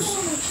associates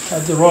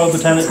at the Royal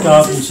Botanic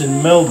Gardens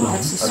in Melbourne,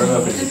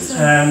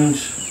 and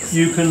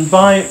you can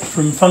buy it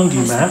from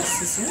FungiMap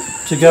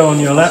to go on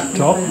your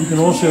laptop. You can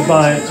also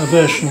buy a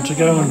version to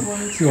go on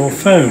your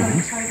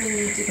phone.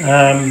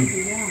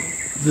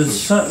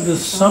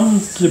 There's some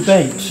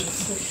debate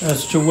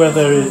as to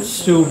whether it's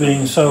still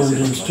being sold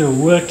and still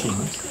working.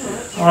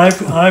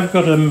 I've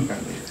got a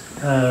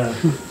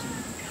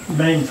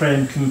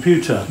mainframe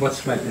computer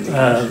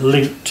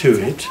linked to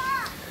it,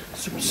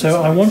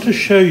 so I want to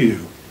show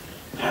you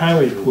how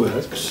it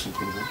works,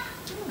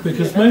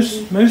 because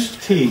most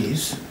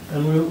keys,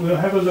 and we'll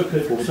have a look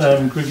at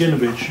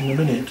Griginovich in a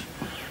minute,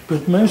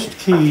 but most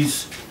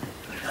keys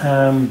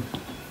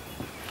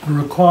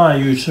require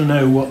you to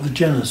know what the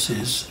genus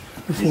is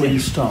before you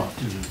start.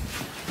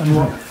 And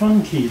what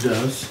fungi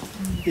does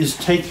is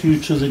take you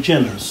to the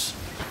genus.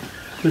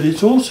 But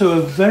it's also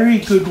a very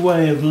good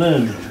way of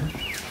learning,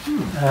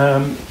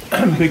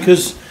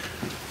 because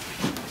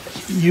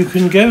you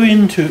can go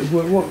into,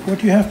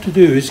 what you have to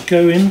do is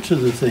go into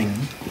the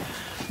thing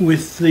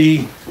with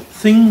the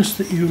things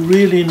that you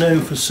really know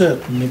for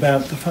certain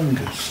about the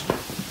fungus.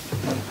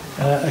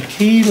 A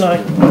key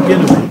like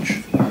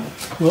Mycology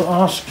will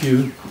ask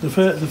you, the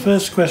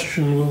first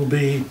question will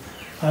be,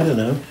 I don't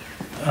know,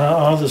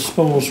 are the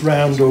spores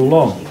round or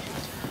long?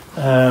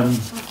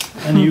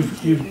 And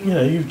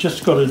you've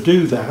just got to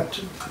do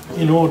that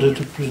in order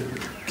to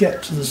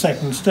get to the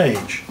second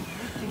stage.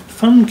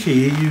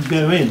 Fungi, you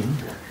go in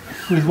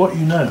with what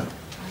you know,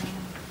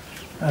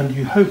 and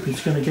you hope it's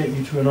going to get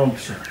you to an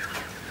answer.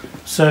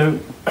 So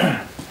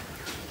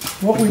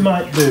what we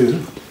might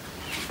do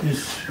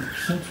is,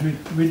 since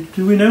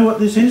do we know what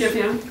this is?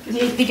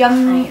 The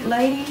young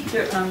lady?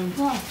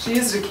 She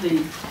is a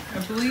key. I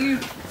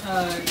believe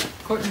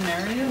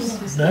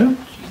Cortinarius? No?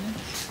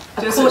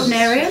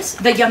 Cortinarius?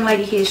 The young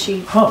lady here,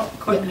 she...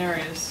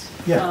 Cortinarius.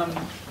 Yeah,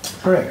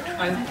 correct.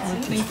 I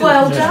think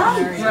well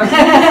done.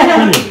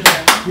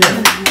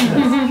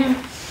 Yeah.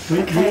 We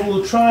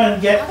will try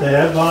and get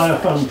there via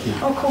fungi.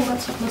 Oh cool,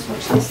 let's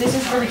watch this. This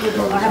is really good.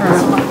 I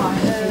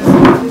have this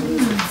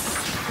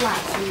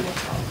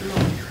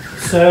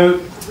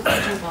So,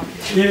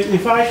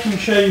 if I can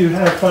show you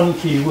how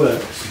fungi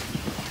works,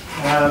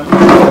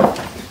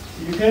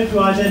 you go to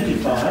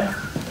identify,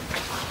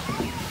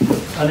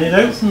 and it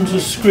opens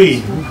a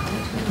screen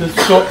that's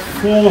got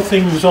 4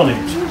 things on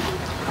it.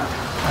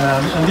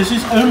 And this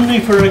is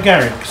only for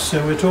Agarics,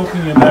 so we're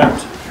talking about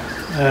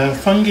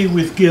fungi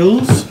with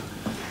gills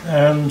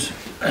and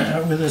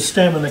with a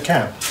stem and a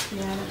cap.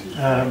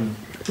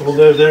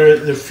 Although there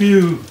are a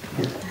few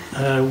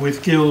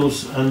with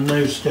gills and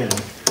no stem,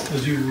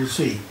 as you will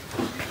see.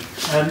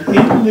 And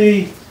in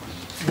the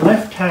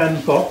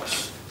left-hand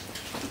box,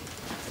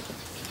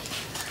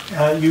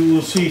 you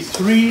will see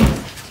 3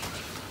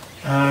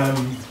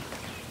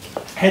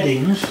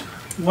 headings.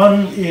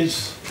 One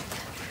is,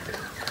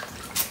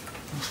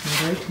 it's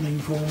not opening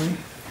for me.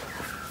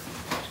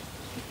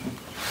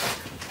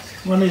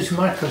 One is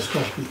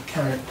microscopic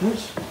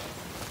characters,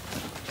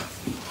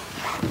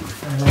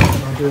 and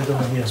I'll do it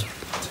on here.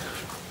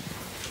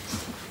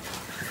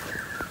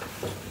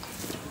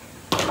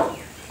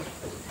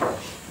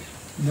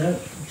 No,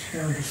 it's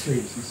down to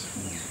sleep.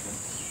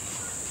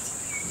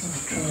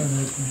 I'll try and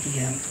open it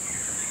again.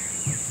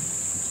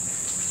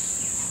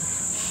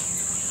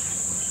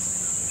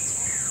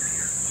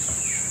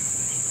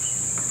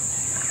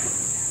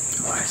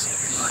 Why is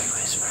everybody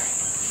whispering?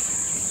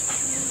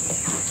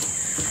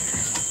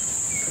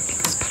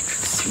 Because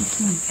Patrick's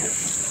sleeping.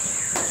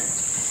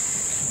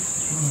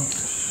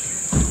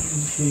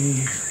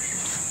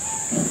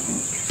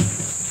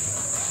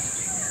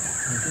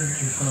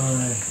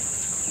 Identify.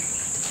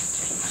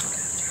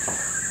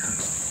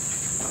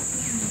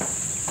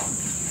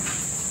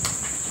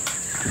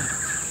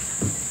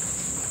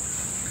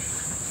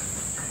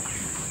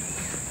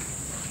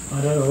 I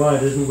don't know why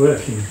it isn't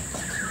working.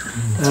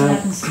 It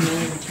happens to me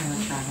every time I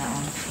try that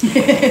one. Yeah.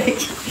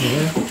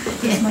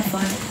 Here's my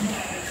phone.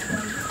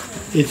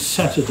 It's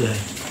Saturday.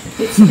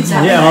 It's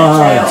Saturday.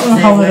 Yeah,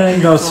 holiday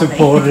not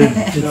supported.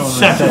 It's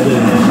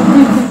Saturday.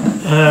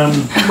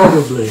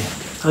 Probably.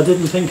 I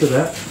didn't think of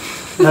that.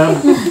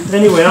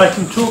 Anyway, I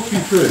can talk you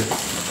through.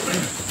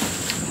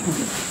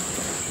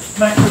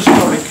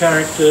 Macroscopic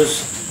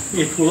characters,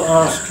 it will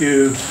ask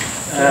you,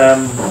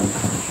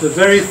 the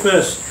very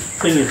first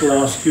thing it will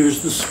ask you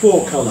is the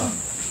spore colour.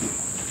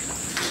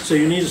 So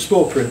you need a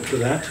spore print for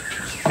that.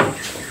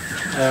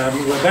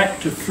 We're back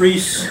to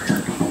Fries.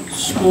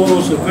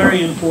 Spores are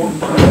very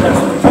important in the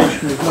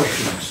classification of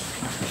mushrooms.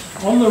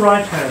 On the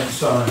right hand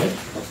side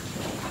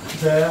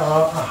there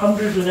are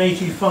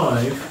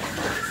 185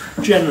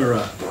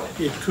 genera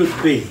it could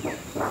be.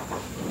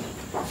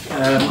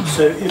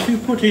 So if you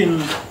put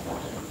in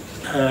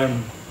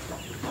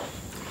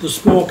the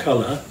spore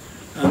colour,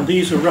 and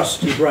these are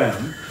rusty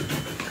brown,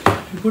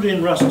 if you put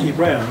in rusty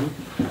brown,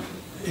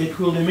 it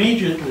will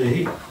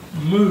immediately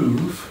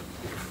move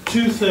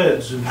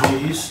 2/3 of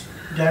these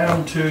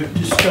down to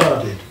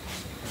discarded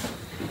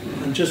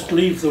and just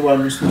leave the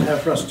ones that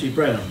have rusty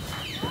brown,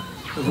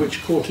 of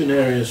which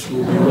Cortinarius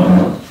will be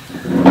one.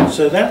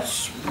 So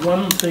that's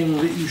one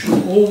thing that you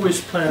should always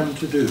plan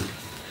to do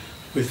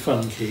with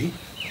fungi.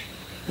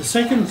 The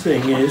second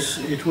thing is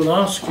it will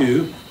ask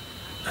you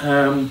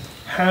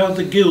how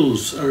the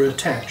gills are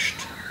attached.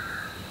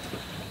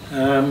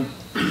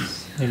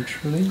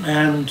 Naturally.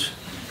 And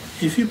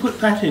if you put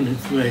that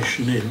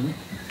information in,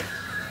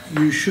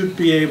 you should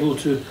be able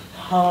to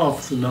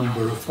halve the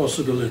number of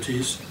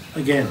possibilities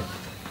again.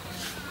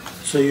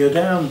 So you're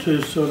down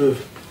to sort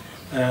of,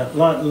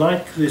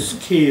 like this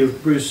key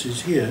of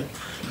Bruce's here,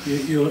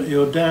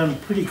 you're down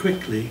pretty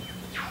quickly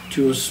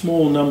to a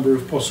small number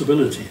of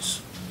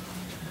possibilities.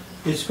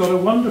 It's got a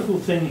wonderful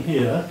thing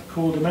here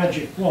called a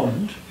magic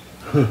wand,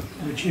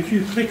 which if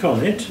you click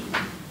on it,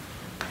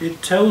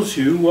 it tells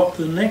you what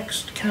the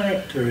next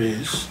character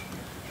is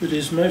that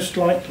is most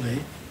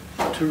likely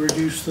to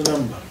reduce the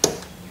number.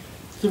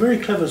 It's a very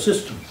clever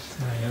system.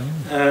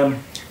 And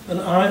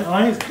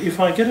if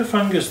I get a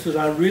fungus that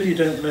I really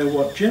don't know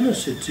what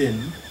genus it's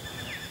in,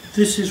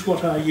 this is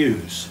what I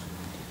use.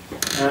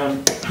 I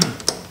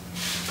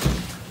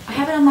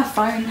have it on my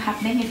phone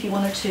happening if you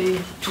wanted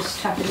to just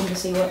tap it in to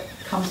see what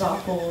comes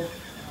up,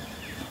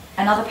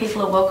 and other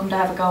people are welcome to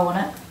have a go on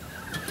it.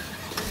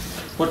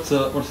 What's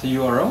the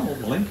URL or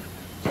the link?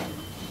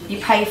 You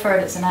pay for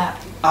it, it's an app.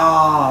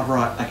 Ah,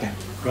 right, okay.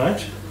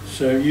 Right,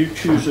 so you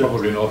choose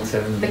Probably not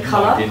 7. The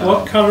colour?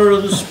 What colour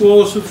are the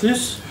spores of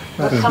this?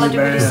 What colour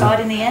did we decide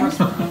in the end?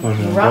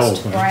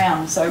 Rust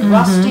brown. So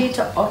rusty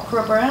to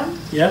ochre brown.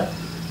 Yeah.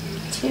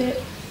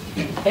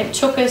 It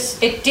took us,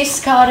 it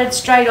discarded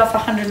straight off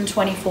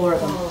 124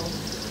 of them.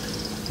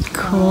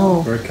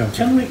 Cool. Very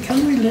Can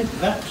we link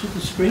that to the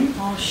screen?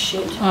 Oh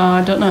shit.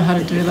 I don't know how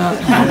to do that.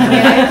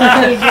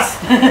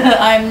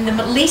 I'm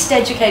the least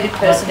educated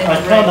person in the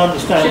room. I can't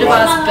understand Should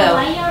have asked Bill.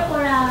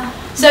 Or a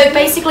So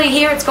basically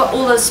here it's got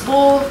all the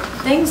spore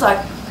things, like,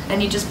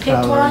 and you just pick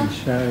one,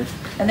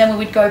 and then we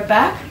would go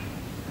back.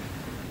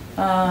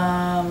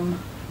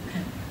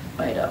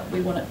 Wait up,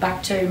 we want it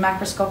back to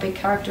macroscopic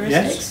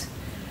characteristics. Yes.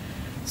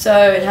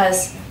 So it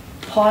has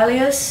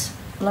Pileus,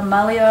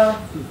 Lamellia.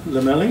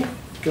 Lamelli,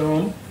 go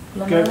on.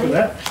 Go for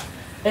that.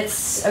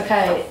 It's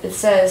okay. It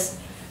says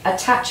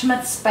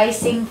attachment,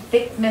 spacing,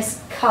 thickness,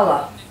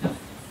 colour.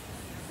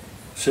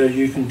 So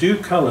you can do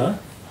colour.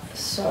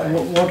 So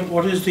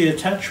What is the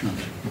attachment?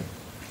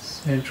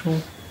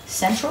 Central.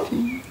 Central?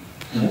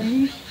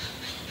 No.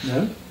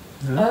 No.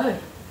 Oh.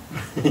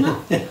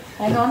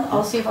 Hang on,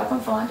 I'll see if I can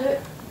find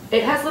it.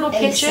 It has little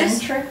pictures.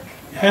 Eccentric.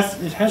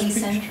 It has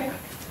Eccentric.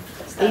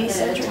 Is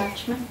that the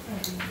attachment?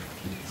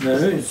 No,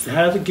 it's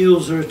how the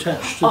gills are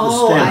attached to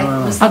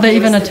the stem. Are they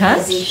even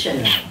attached?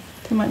 Position.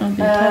 They might not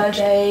be attached.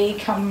 They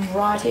come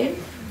right in.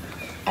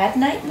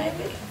 Adnate,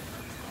 maybe?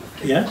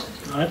 Yeah.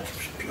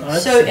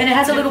 So, and it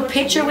has a little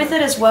picture with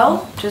it as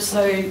well, just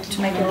so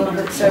to make it a little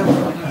bit so.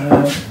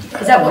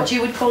 Is that what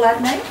you would call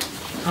adnate?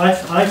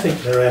 I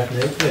think they're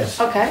adnate, yes.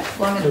 Okay,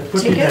 well I'm So going to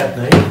put tick in it.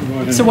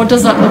 adnate. So what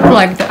does that look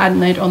like, the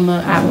adnate on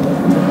the app?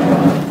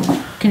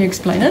 Can you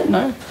explain it?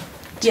 No?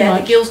 Yeah,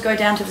 the gills go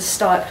down to the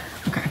stipe.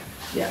 Okay.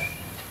 Yeah.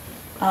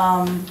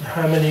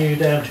 How many are you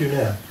down to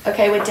now?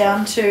 Okay, we're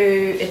down to,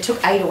 it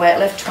took 8 away, it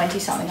left 20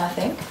 something I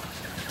think.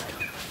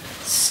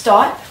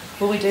 Stipe,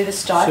 will we do the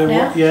stipe So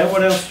now?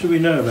 what else do we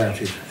know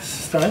about it?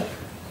 Stipe?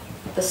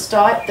 The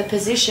stipe, the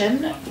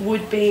position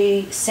would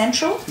be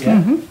central.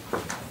 Yeah.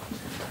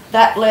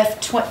 That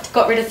left,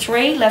 got rid of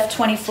 3, left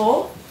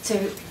 24.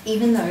 So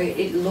even though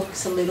it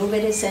looks a little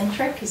bit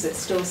eccentric, is it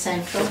still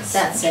central?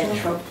 That's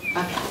central.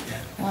 Okay.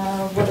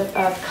 What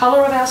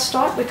colour of our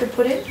stipe we could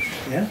put in?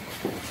 Yeah.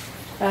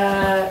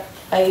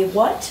 A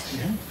white.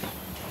 Yeah.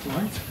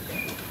 White.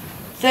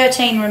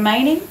 13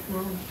 remaining.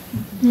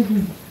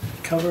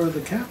 Colour of the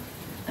cap?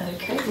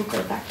 Okay, we'll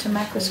go back to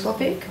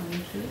macroscopic.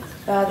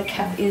 The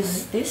cap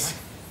is this.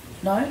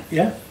 No?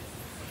 Yeah.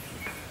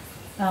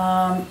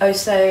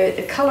 So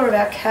the colour of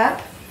our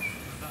cap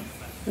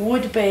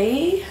would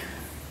be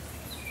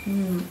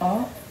an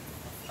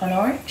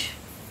orange.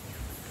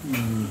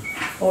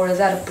 Or is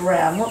that a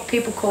brown? What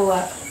people call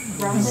that?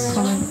 Brown.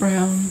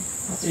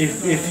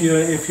 If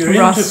you're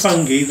Rust. into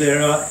fungi,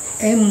 there are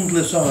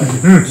endless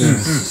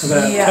arguments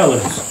about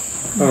colours.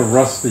 Oh,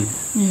 rusty.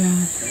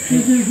 Yeah.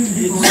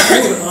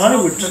 I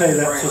would say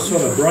that's a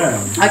sort of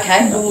brown.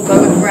 Okay, well, we'll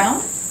go with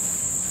brown.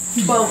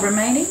 12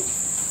 remaining.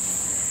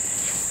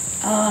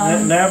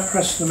 Now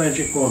press the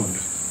magic wand.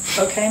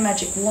 Okay,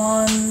 magic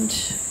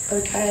wand.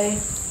 Okay.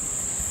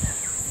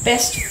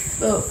 Best.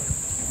 Oh,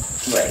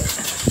 wait.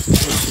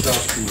 What's it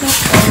asking you?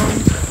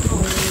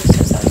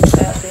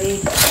 About the.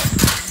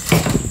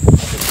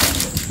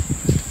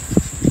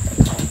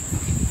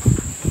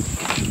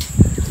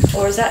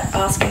 Or is that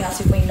asking us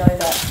if we know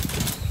that?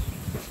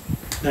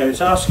 No,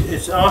 it's asking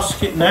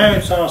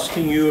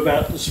you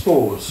about the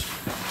spores.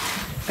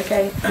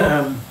 Okay.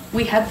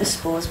 We had the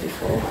spores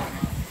before.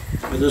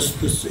 But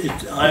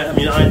I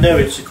mean, I know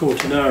it's a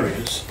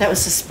Cortinarius. That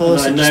was the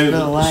spores that and I just know blew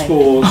that away.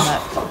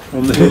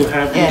 the spores will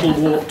have little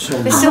warts on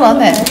them. They're still on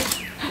there.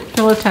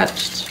 Still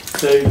attached.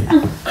 So,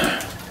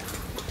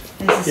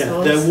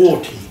 they're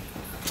warty.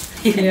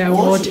 Yeah,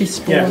 warty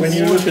spores. Yeah, when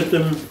you look at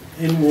them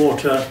in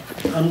water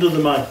under the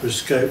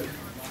microscope,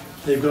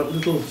 they've got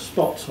little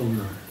spots on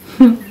them,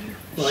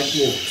 like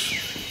warts.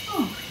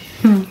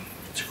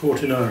 It's a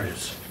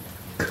Cortinarius.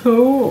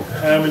 Cool.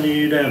 How many are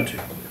you down to?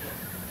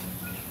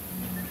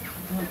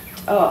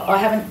 Oh,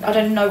 I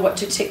don't know what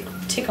to tick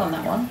on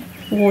that one.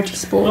 Warty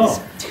spores.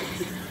 Oh.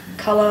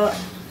 Colour.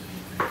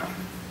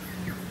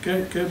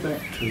 Go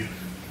back to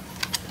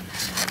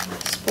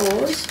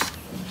Spores.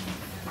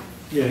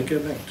 Yeah, go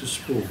back to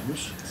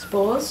spores.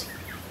 Spores.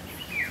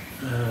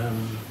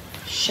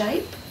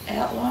 Shape.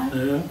 Outline.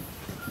 No.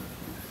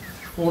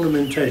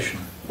 Ornamentation.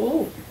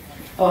 Oh.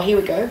 Oh, here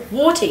we go.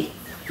 Warty.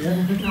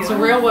 Yeah. It's a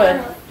real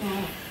word.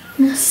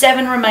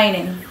 7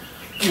 remaining.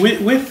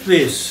 With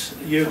this,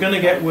 you're going to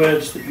get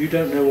words that you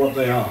don't know what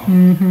they are.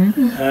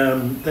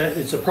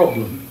 It's a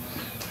problem.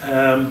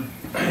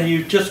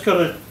 You've just got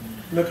to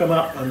look them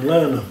up and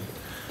learn them.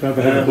 Don't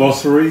they have a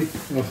glossary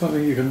or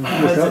something you can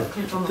look up?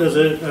 There's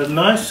a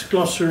nice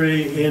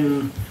glossary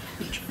in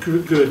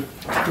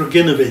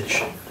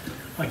Gruginovich.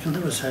 I can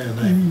never say her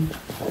name.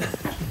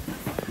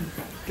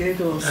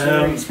 Google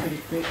series pretty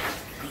quick.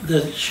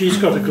 She's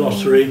got a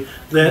glossary.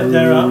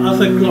 There are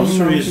other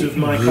glossaries of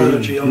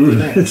mycology on the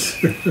net.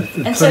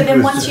 And so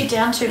then once you're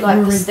down to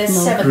like this, there's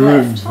 7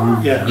 left.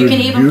 Yeah. You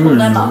can even pull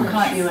them up,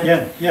 can't you?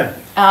 Yeah.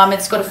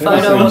 It's got a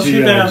photo. Once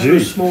you're down to a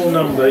small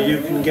number,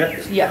 you can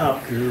get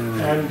up,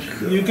 and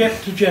you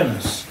get to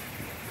genus,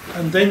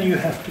 and then you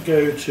have to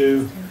go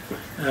to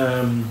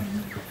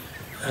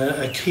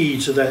a key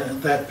to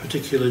that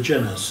particular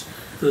genus.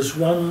 There's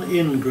one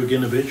in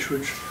Gruginovich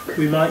which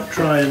we might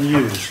try and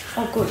use.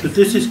 Oh, good. But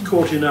this is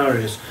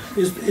Cortinarius.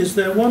 Is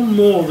there one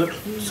more that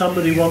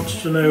somebody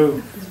wants to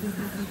know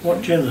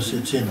what genus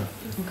it's in?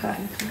 Okay.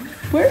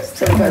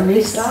 So we go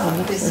restart.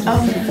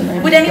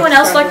 Would anyone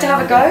else like to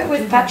have a go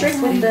with Patrick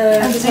with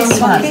the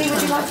fungi? Would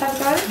you like to have a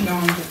go?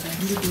 No.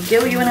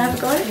 Gil, you want to have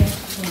a go?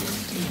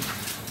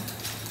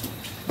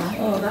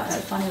 Oh, that's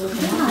a funny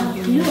looking one.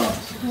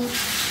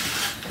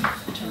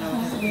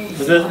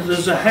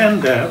 There's a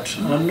handout.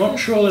 I'm not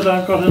sure that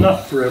I've got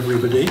enough for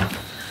everybody.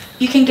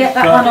 You can get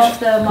that one off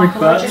the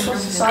Mycological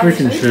Society. We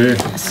can share.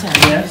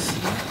 Yes.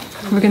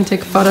 We can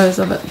take photos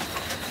of it.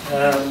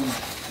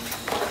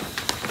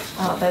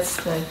 Oh, that's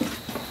the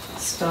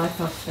Skype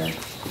off the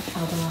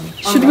other one.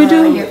 Should we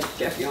do...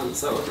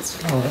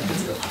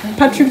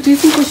 Patrick, do you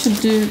think we should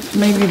do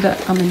maybe the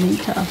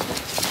Amanita?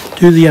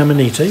 Do the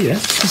Amanita,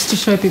 yes. Just to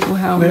show people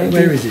how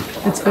Where is it?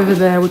 It's over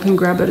there, we can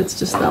grab it, it's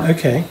just that.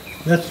 Okay,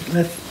 let's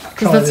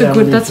try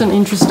that's an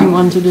interesting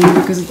one to do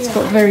because it's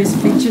got various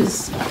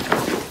features.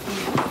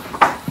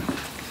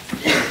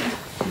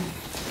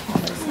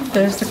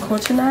 There's the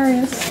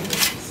Cortinarius.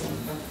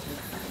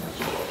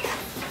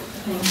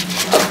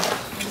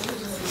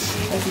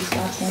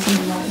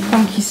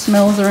 Funky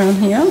smells around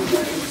here.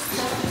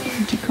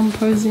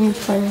 Decomposing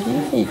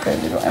fungi. Here you go,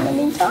 little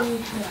Amanita.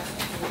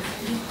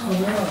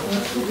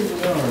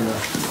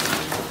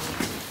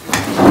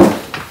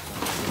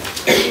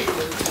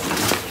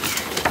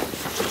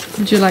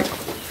 Would you like?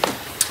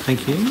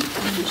 Thank you.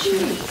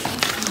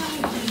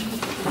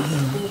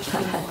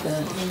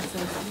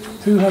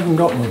 Who haven't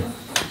got one?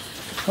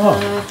 Oh.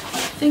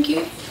 Thank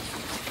you.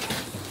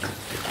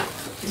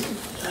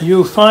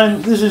 You'll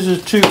find this is a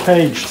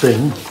 2-page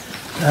thing,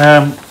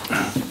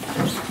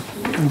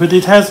 but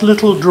it has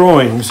little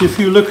drawings. If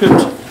you look at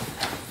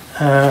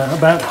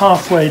about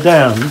halfway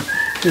down,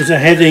 there's a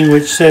heading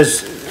which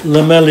says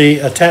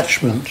lamellae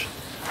attachment.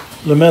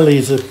 Lamellae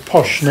is a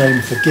posh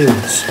name for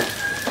gills.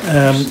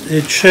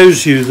 It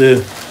shows you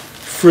the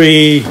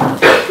free,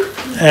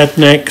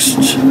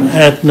 adnext,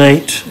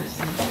 adnate.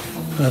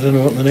 I don't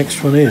know what the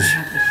next one is.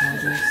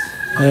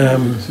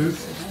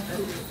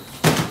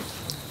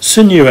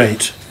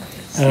 Sinuate.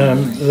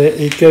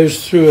 It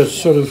goes through a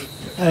sort of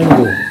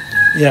angle.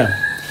 Yeah.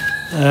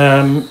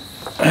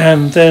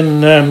 And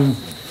then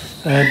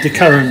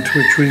decurrent,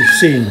 which we've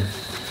seen.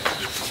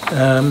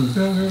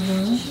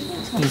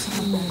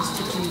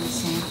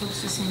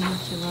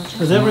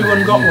 Has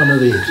everyone got one of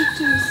these?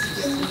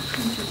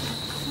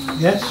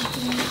 Yes?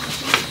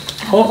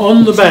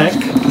 On the back,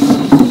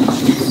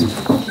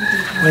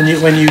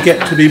 when you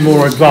get to be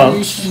more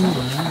advanced,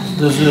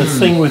 there's a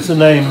thing with the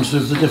names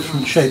of the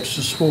different shapes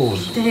of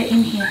spores. They're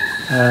in here.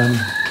 I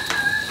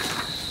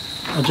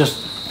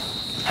just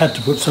had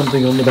to put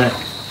something on the back.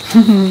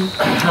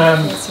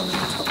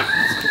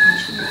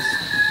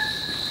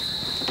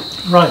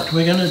 Right,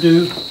 we're going to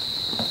do...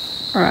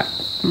 Alright,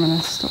 I'm going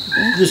to stop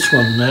there. This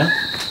one now.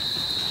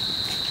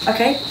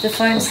 Okay, the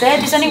phone's there.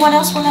 Does anyone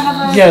else want to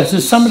have a... Yeah,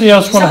 does somebody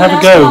else want to have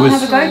a go with...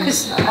 have a go?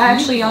 Because I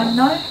actually don't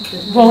know.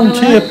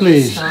 Volunteer,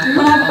 please. You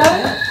want to have a go?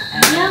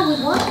 Yeah,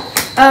 with what?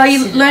 Are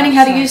you learning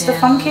how to use the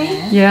fungi?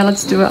 Yeah,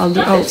 let's do it.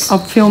 I'll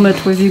film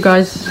it with you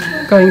guys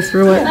going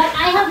through it. But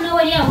I have no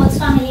idea what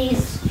fungi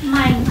is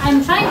mine.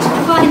 I'm trying to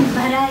find,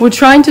 but We're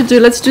trying to do.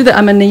 Let's do the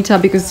Amanita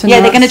because it's a Yeah,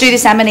 they're nice- going to do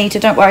this Amanita.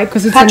 Don't worry.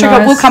 Because it's Patrick a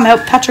nice... will come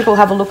help. Patrick will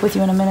have a look with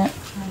you in a minute.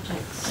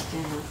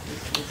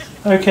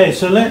 Okay,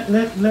 so let's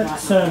what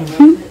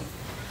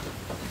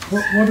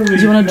do we?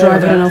 Do you want to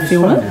drive it and I'll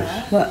film it?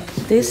 What?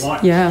 This?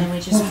 Yeah.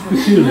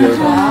 Peculiar.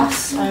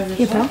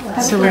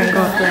 So we've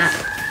got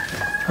that.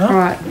 All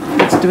right,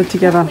 let's do it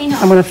together. I'm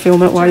going to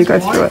film it while you go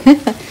through it.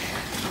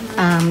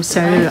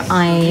 So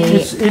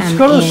It's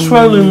got a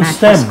swollen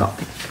stem.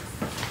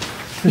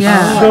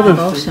 Yeah. Sort of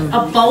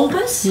A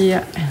bulbous?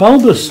 Yeah.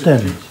 bulbous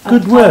stem.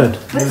 Good word.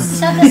 is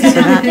that the same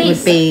that as would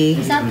this? be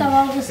Is that the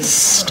bulbous?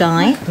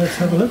 stipe. Let's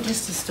have a look.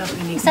 It's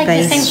like the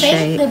base same shape.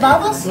 thing, the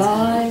bulbous?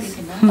 Or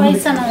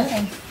it's another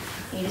thing?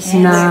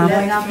 Nah.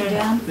 Going up and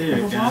down.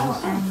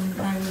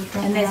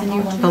 And there's a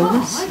new one.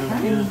 Bulbous. It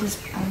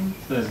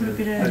could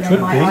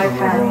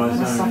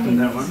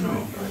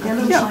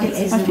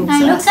be.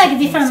 It looks like a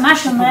different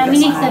mushroom, but I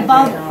mean it's the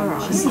bulb.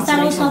 Is that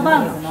also a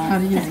bulb? How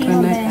do you I think go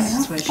on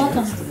next? the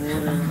bottom.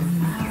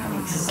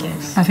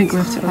 I think we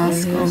have to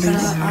ask all these.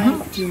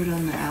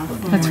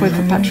 Let's wait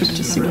for Patrick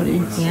to see what he...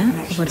 Yeah.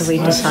 What do we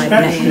decide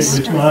Scratched it next?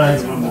 with my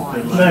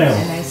nail.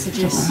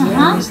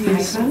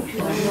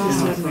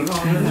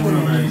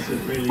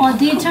 Or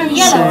do you turn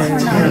yellow or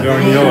not?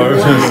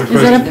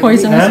 Is that a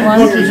poisonous And one?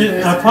 what is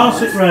it? I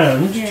pass it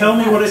round. Tell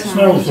me what it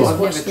smells like.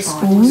 Ooh,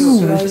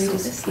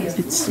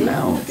 it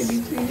smells.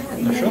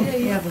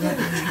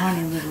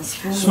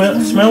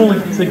 Smell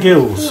the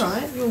gills.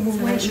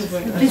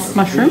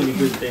 Mushroom?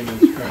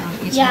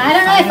 Yeah, I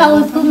don't know if I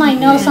would put my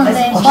nose on the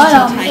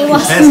bottom. It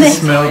was Has the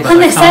smell, but on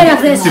I the side can't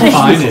of the street.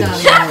 define it. I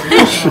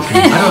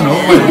don't know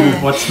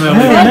what smell it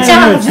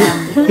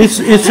is.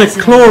 It's a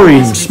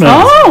chlorine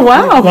smell. Oh,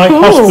 wow, Like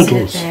cool.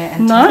 hospitals.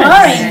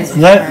 Nice.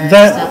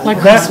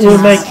 That will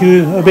make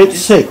you a bit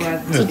sick.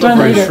 It's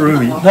very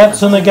shroomy.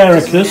 That's an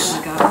Agaricus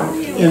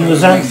in the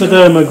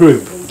Xanthoderma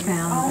group.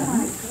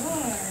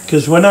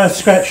 Because when I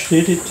scratched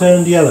it, it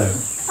turned yellow.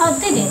 Oh,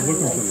 did it?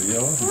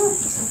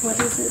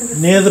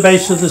 Near the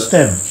base of the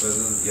stem.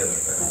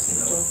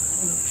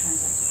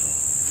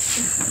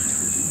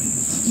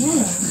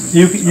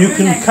 You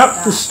can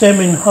cut the stem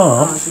in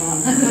half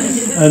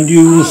and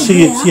you will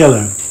see it's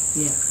yellow at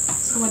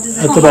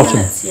the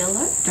bottom.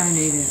 Don't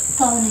eat it.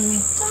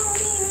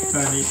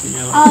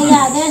 Oh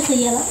yeah, there's the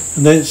yellow.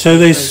 And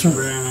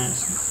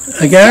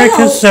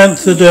Agaricus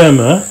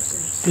xanthoderma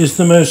is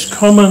the most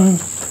common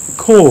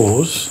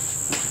cause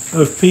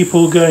of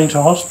people going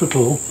to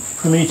hospital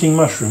from eating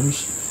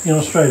mushrooms in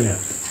Australia.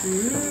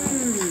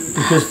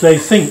 Because they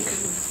think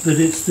that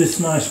it's this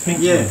nice pink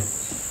one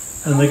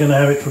and they're going to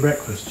have it for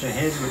breakfast.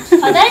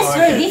 Oh, that is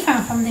very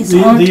different from this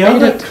one. The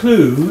other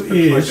clue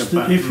is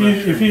that if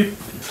you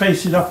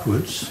face it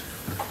upwards,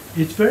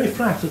 it's very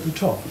flat at the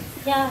top.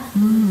 Yeah.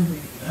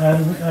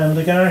 And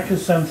the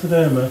Agaricus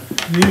xanthoderma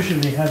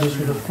usually has a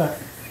sort of flat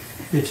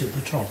bit at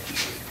the top.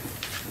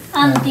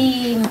 And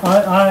the...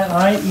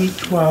 I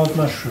eat wild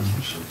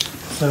mushrooms,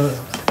 so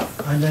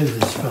I know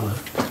this fella,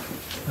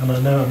 and I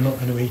know I'm not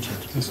going to eat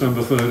it. It's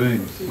number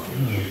 13.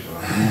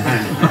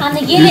 And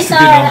the gillies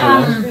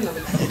are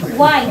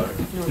white,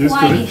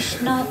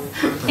 whitish, not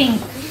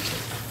pink.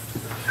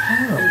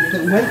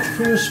 But wait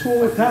for a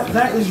small.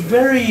 That is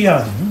very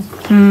young.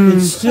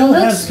 It still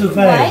has the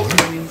veil.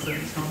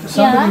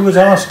 Somebody was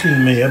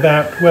asking me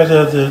about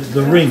whether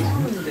the ring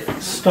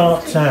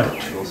starts out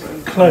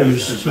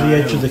close to the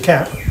edge of the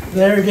cap.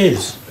 There it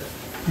is.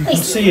 You can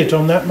see it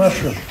on that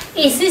mushroom.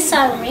 Is this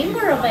a ring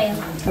or a veil?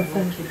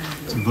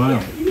 It's a veil.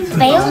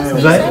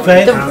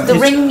 Veil? The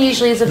ring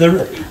usually is a...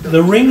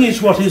 The ring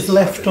is what is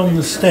left on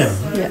the stem.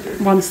 Yeah.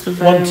 Once the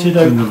veil. Once it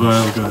And the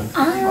opens. veil goes.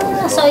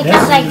 Ah, so it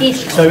comes like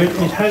this. So it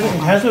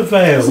has a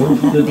veil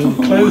that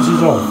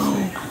closes off.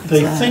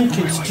 They think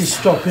it's to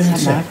stop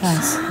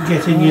insects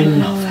getting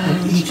in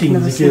and eating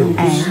the gills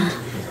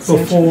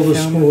before the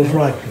spores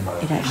ripen.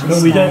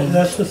 But we don't.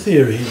 That's the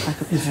theory.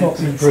 It's not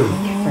been proved.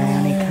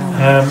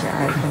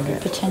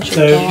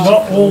 So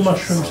not all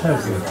mushrooms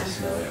have them,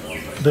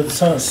 but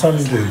some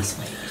do.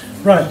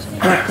 Right.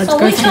 So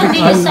which one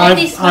did you say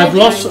this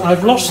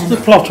I've lost the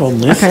plot on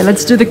this. Okay,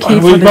 let's do the key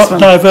for We this got one.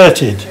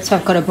 diverted. So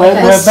I've got a Well,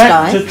 bulbous we're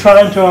back to stipe.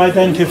 trying to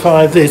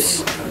identify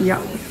this. Yeah.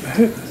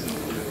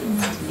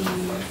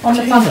 On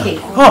the funky.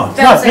 Oh,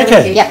 right,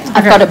 okay. Yeah,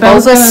 I've got a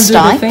Belle's gonna bulbous do the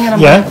stipe. thing and I'm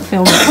Yeah. going to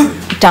film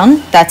it.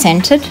 Done. That's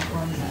entered.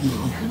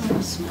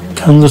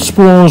 And the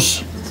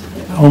spores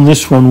on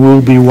this one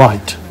will be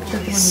white.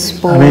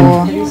 Spore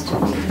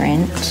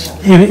print.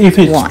 If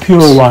it's White.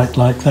 pure white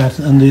like that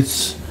and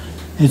it's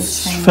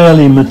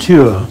fairly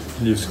mature,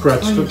 You've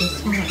scratched it.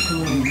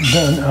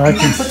 then I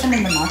can. Put them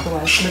in the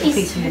microwave. Put a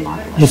piece in the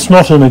microwave. It's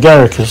not an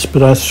Agaricus,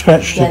 but I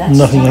scratched it and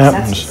nothing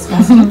happens.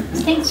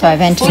 So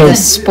I've entered the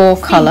spore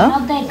colour.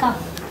 Not the cup.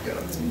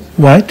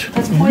 White.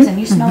 That's poison.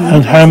 You smell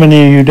And how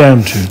many are you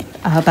down to?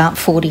 About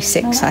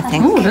 46, I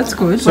think. Oh, that's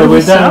good. So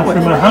we're down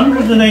from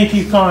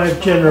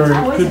 185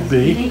 genera it could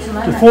be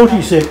to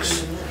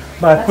 46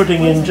 by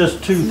putting in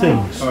just two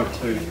things.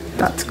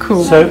 That's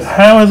cool. So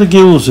how are the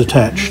gills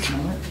attached?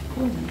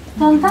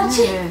 Don't touch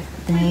it.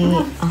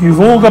 You've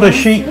all got a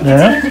sheet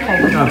now.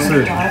 How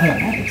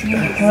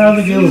are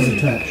the gills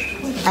attached?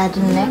 Add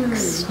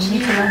next.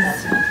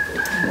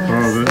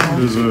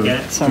 There's a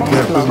gap,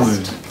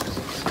 isn't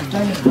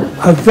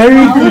A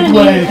very good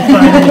way of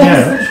finding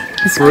out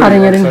It's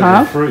cutting it in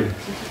half.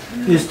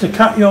 is to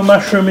cut your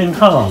mushroom in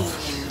half,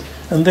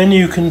 and then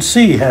you can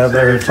see how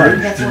they're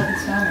attached.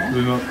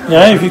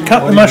 Yeah, if you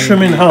cut the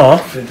mushroom in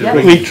half,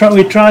 we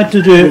tried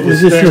to do it with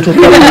this little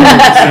cut.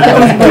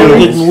 It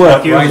didn't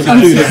work, it was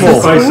too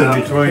small.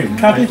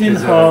 Cut it in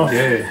half,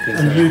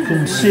 and you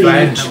can see,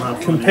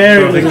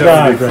 compare it with the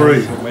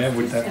diagram,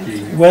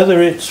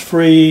 whether it's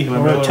free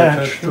or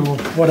attached or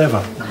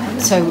whatever.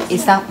 So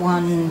is that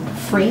one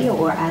free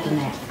or add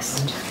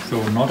next?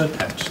 So not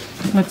attached.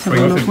 Let's have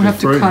a look. We have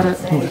to cut it.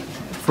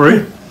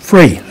 Free?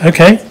 Free,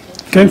 okay.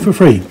 Go for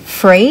free.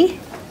 Free?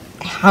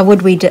 How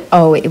would we do?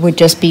 Oh, it would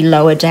just be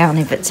lower down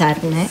if it's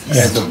add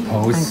next.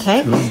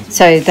 Okay.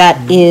 So that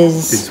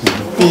is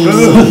the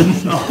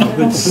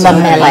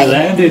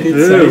lamellae.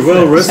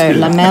 So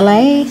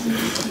lamellae,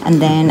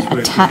 and then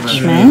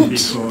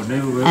attachment,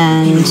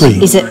 and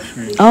is it?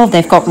 Oh,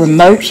 they've got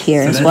remote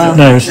here as well.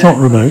 No, it's not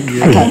remote.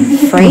 Okay,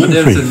 free.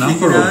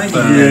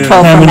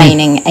 12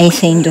 remaining,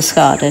 18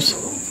 discarded.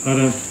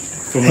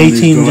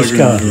 18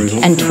 discarded.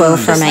 And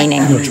 12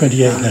 remaining. You're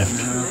 28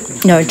 left.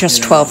 No,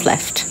 just 12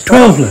 left.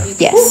 12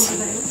 left? Yes.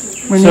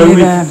 So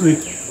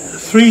we've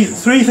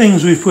three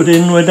things we've put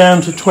in, we're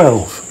down to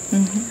 12.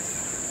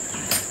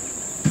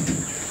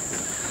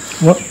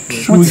 What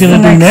are we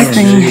going to do next?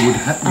 You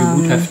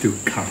would have to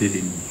cut it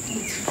in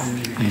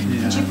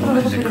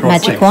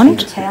Magic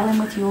wand?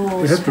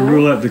 We have to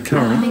rule out the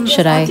current.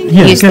 Should I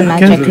use the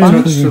magic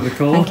wand?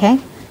 Okay.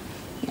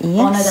 Yes. Oh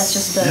no, that's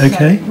just the.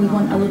 Okay. We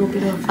want a little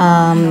bit of.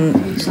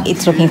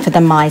 It's looking for the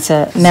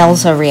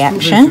Melza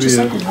reaction.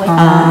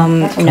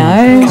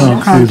 No.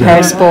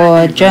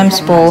 Perispore, germ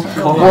spore,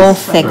 wall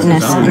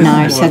thickness.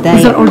 No. So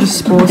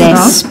they're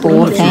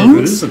spore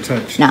things.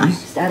 No.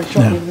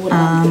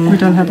 We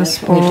don't have a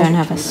spore. We don't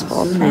have a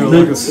spore.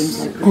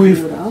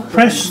 We've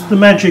pressed the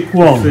magic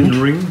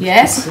wand.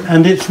 Yes.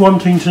 And it's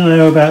wanting to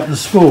know about the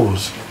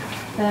spores.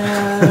 Do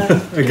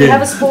you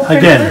have a spore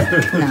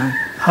Again. No.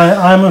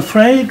 I'm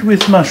afraid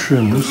with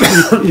mushrooms,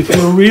 if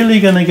you're really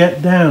going to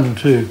get down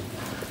to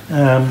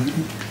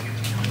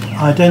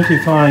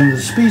identifying the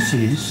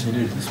species,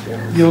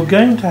 you're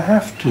going to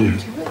have to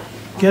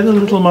get a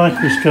little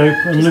microscope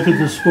and look at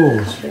the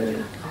spores.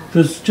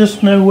 There's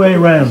just no way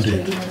around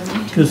it,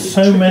 because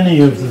so many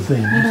of the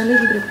things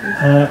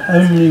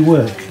only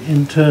work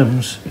in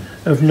terms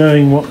of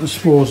knowing what the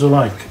spores are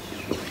like.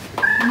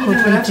 Could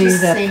we do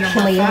the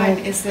phone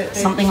is that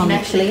something on the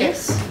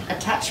Netflix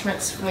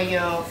attachments for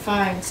your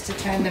phones to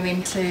turn them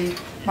into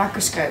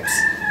microscopes.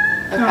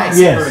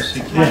 Yes,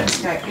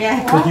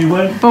 Yeah. but you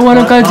won't. But when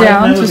it go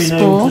down I've never to been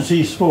able spore. to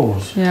see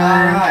spores.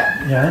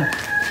 Yeah. Yeah,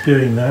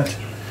 doing that.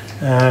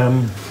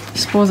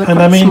 Spores are And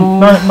quite I mean,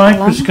 small.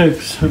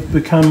 microscopes have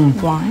become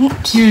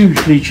White.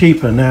 hugely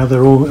cheaper now.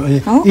 They're all,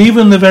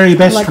 even the very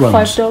best Like ones.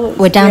 $5.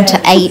 We're down to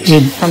 8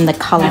 from the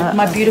colour.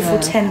 My beautiful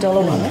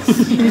 $10 one.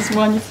 This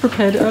one you've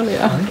prepared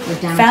earlier.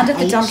 Found at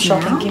the dump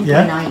shop in Gimple.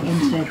 Yeah.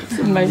 It's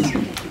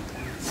amazing.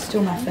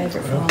 Still my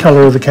favourite one.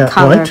 Colour of the cat,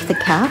 Colour white. of the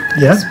cat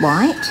Yeah. is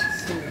white.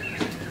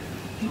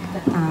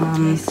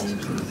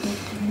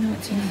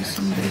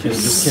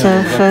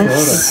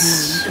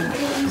 Surface.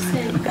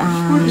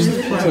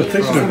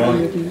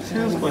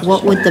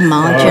 What would the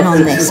margin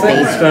on this be?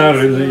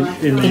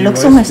 It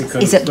looks almost.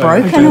 Is it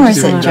broken or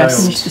is it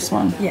just? This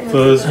one.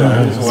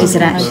 Is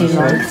it actually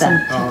like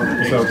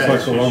that? So it's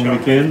like a long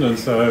weekend, and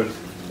so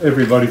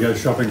everybody goes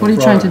shopping. What are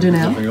you trying to do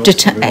now?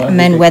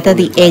 Determine whether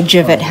the edge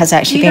of it has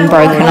actually been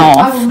broken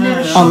off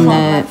on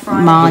the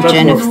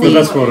margin of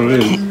the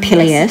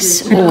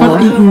pileus, or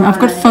I've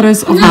got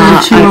photos of the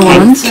mature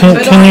ones.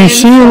 Can you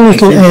see a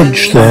little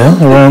edge there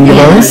around the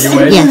base?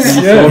 yes.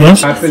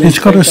 Yes, it's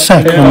got a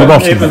sac on the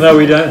bottom. Even though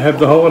we don't have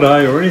the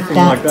holiday or anything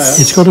like that.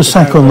 It's got a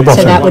sac on the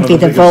So that bottom. would be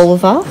the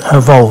vulva.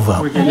 A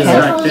vulva.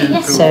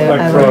 So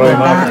I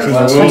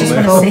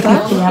will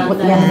put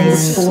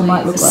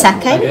that.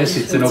 Sacate. Yes,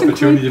 it's an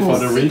opportunity for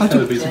the reef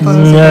to be.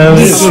 No,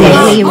 it's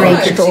Fairly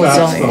reachable The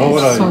zone.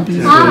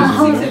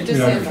 holiday, you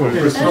know, for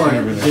Christmas and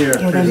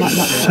everything.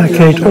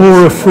 saccate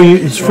or a free.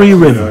 It's free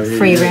rim.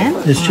 Free rim.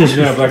 It's just.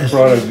 You know, Black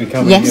Friday's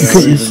becoming. Yes.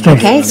 It's not.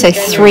 Okay, so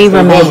 3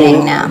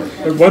 remaining now.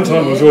 At one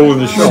time it was all in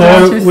the shop.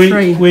 So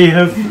we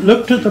have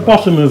looked at the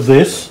bottom of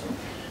this,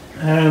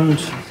 and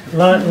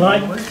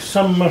like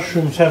some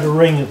mushrooms have a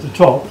ring at the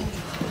top,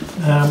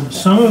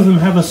 some of them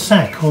have a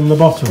sac on the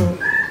bottom,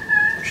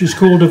 which is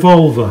called a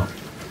vulva.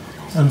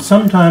 And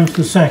sometimes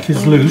the sac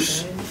is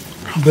loose,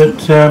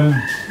 but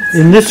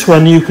in this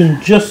one you can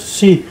just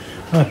see,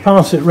 I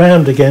pass it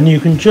round again, you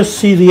can just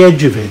see the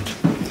edge of it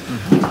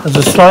as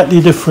a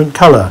slightly different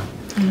colour.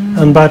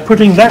 And by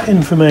putting that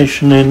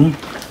information in,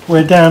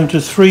 we're down to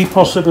 3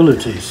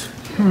 possibilities.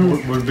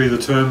 What would be the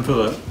term for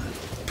that?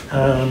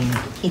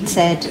 It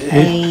said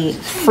a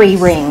free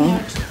ring.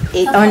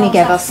 It only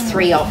gave us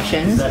 3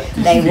 options.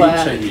 They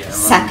were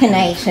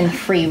sacchinate and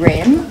free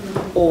rim,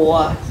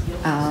 or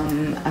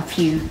a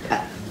few,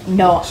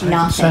 nothing.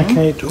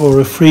 Saccate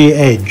or a free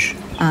edge.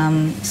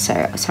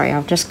 Sorry,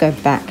 I'll just go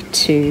back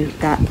to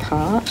that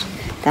part.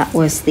 That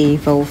was the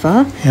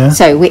vulva. Yeah.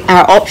 So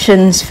our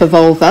options for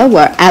vulva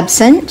were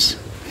absent,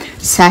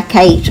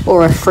 saccate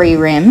or a free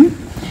rim,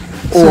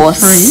 or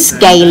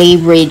scaly,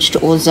 ridged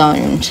or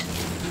zoned.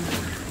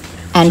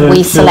 And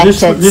we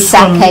selected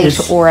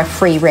saccate or a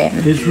free rim.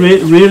 It's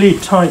really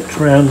tight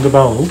round the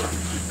bulb,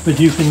 but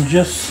you can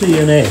just see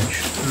an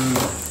edge.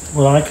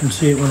 Well, I can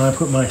see it when I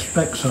put my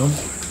specs on.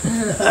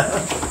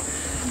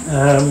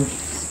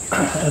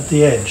 At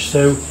the edge.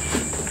 So,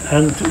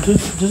 and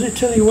does it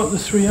tell you what the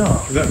 3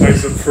 are? That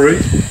makes it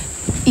 3.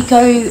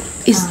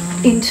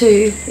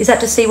 Is that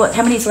to see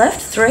how many's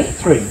left? 3?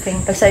 3.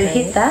 So you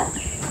hit that,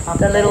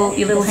 your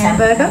little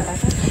hamburger,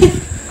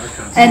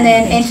 and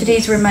then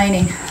entities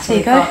remaining. There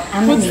you go.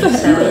 What's the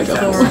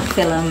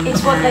chlorophyllum?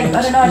 It's what they,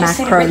 I don't know, I just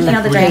seen it written the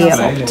other day.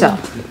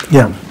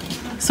 Yeah.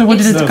 So what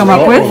did it come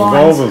up with?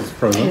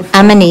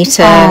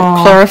 Amanita,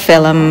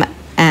 chlorophyllum,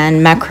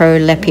 and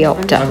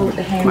Macrolepiopta.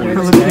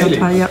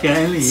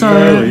 So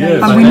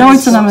we know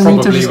it's an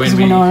Amanita because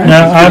we know.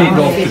 Now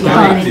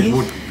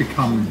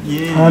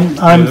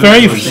I'm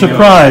very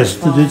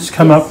surprised that it's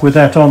come up with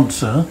that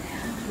answer,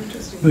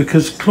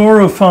 because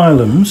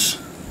chlorophyllums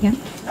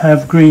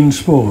have green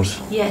spores.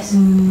 Yes.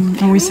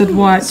 And we said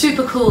white.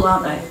 Super cool,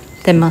 aren't they?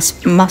 There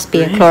must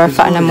be a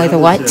chlorophyllum with a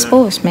white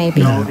spores,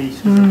 maybe.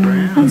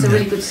 That's a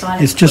really good sign.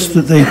 It's just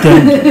that they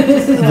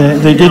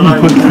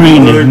didn't put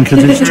green in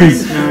because it's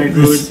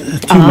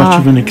too much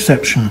of an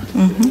exception.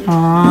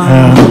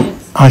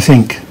 I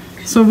think.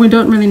 So we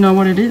don't really know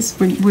what it is.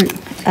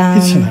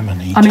 It's an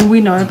amanita. I mean,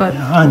 we know, but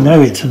I know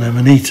it's an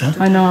amanita.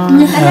 I know.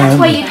 And that's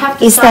why you'd have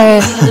to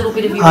start using a little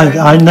bit of your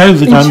I know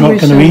that I'm not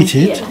going to eat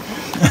it.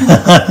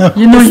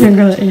 You know you're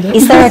going to eat it.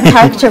 Is there a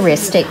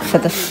characteristic for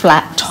the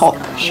flat top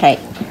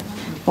shape?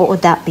 What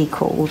would that be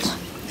called?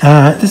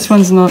 This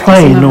one's not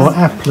plain or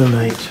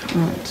aplanate.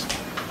 Right.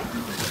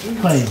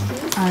 Plain.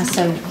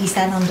 So is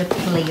that under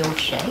pileal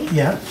shape?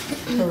 Yeah.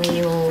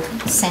 Pileal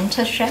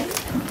centre shape?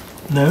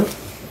 No.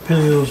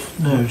 Pileal's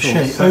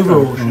shape.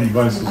 Overall shape.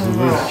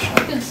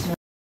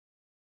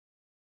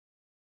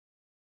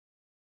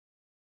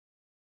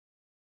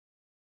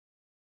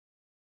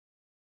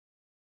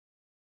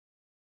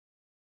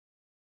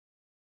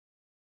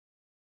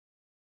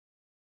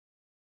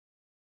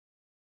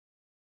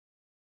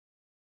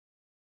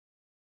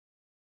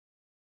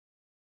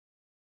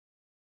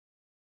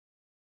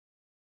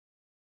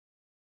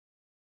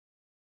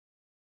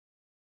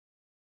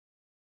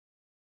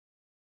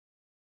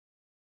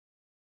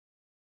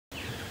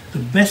 The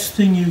best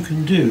thing you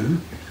can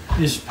do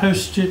is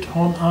post it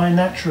on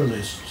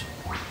iNaturalist.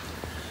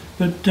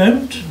 But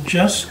don't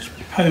just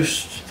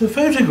post the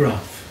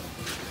photograph.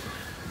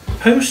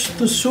 Post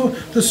the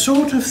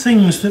sort of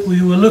things that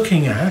we were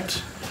looking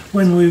at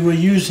when we were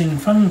using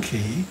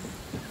fungi,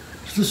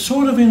 the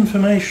sort of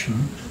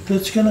information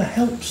that's going to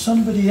help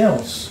somebody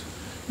else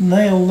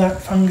nail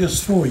that fungus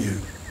for you.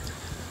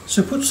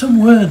 So put some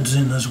words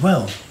in as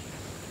well.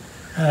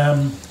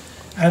 And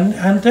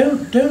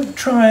don't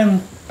try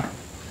and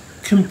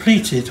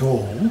complete it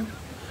all.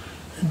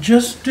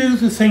 Just do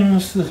the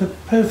things that are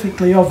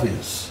perfectly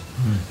obvious,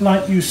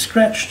 like you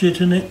scratched it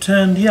and it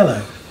turned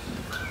yellow,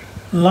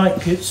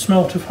 like it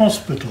smelt of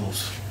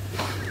hospitals.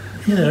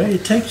 You know,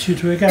 it takes you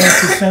to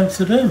Agarics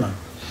xanthoderma.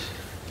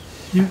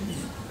 You've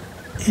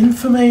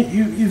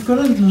got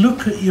to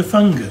look at your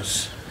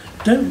fungus.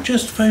 Don't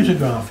just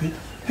photograph it.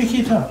 Pick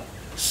it up,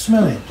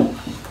 smell it.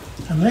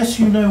 Unless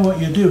you know what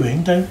you're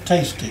doing, don't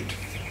taste it.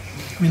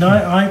 I mean,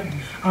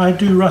 I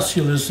do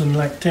russulas and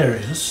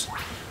lactarius.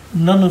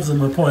 None of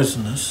them are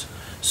poisonous,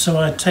 so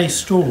I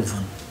taste all of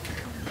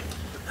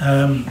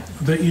them.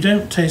 But you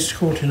don't taste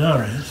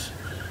Cortinares,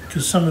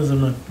 because some of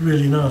them are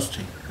really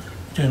nasty.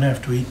 You don't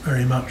have to eat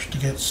very much to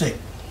get sick.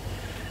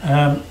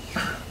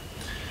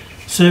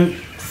 So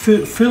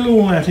fill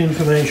all that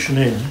information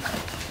in.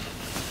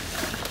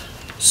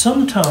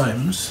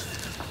 Sometimes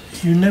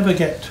you never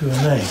get to a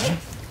name,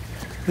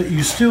 but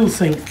you still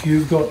think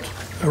you've got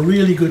a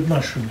really good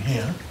mushroom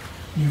here.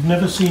 You've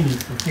never seen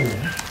it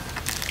before.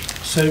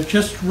 So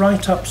just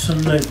write up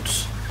some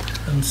notes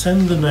and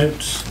send the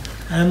notes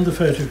and the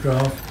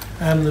photograph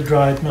and the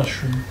dried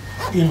mushroom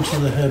into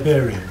the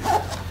herbarium.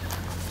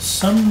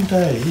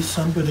 Someday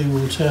somebody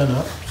will turn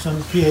up,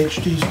 some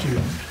PhD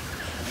student,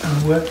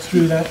 and work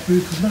through that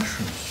group of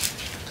mushrooms.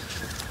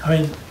 I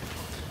mean,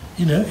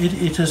 you know,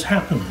 it has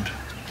happened,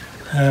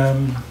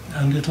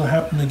 and it'll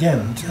happen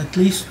again. At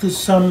least there's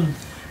some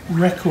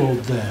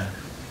record there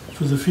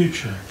for the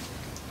future.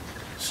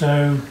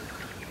 So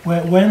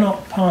we're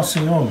not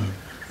passing on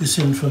this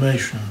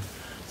information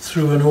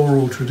through an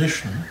oral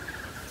tradition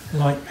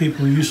like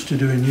people used to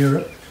do in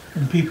Europe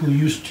and people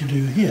used to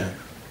do here.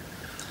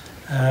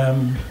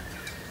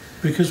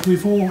 Because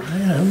we've all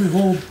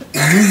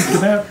moved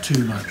about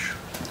too much.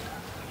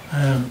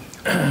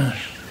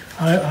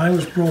 I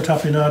was brought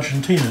up in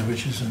Argentina,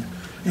 which is an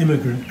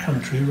immigrant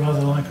country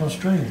rather like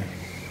Australia.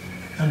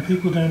 And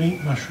people don't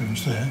eat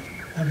mushrooms there,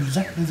 have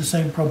exactly the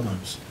same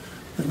problems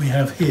that we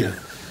have here.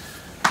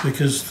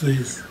 Because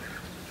the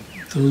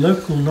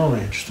local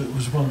knowledge that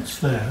was once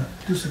there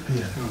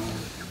disappeared.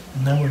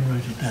 No one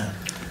wrote it down.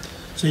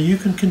 So you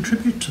can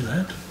contribute to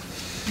that.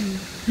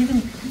 You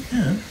can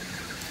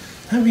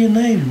have your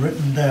name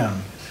written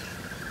down,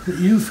 that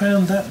you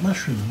found that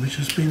mushroom which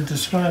has been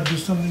described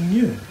as something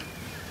new.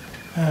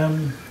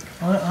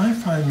 I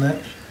find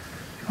that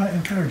quite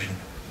encouraging.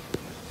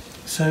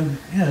 So,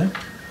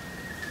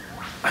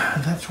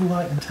 that's all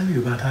I can tell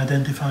you about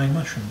identifying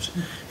mushrooms.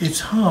 It's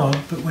hard,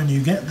 but when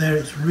you get there,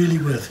 it's really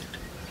worth it.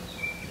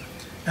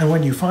 And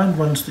when you find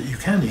ones that you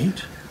can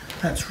eat,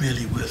 that's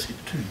really worth it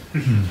too.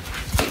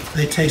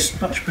 They taste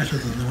much better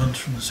than the ones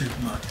from the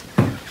supermarket.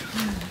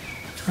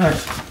 Right.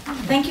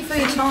 Thank you for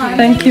your time.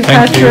 Thank you,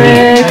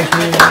 Patrick.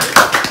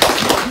 Thank you.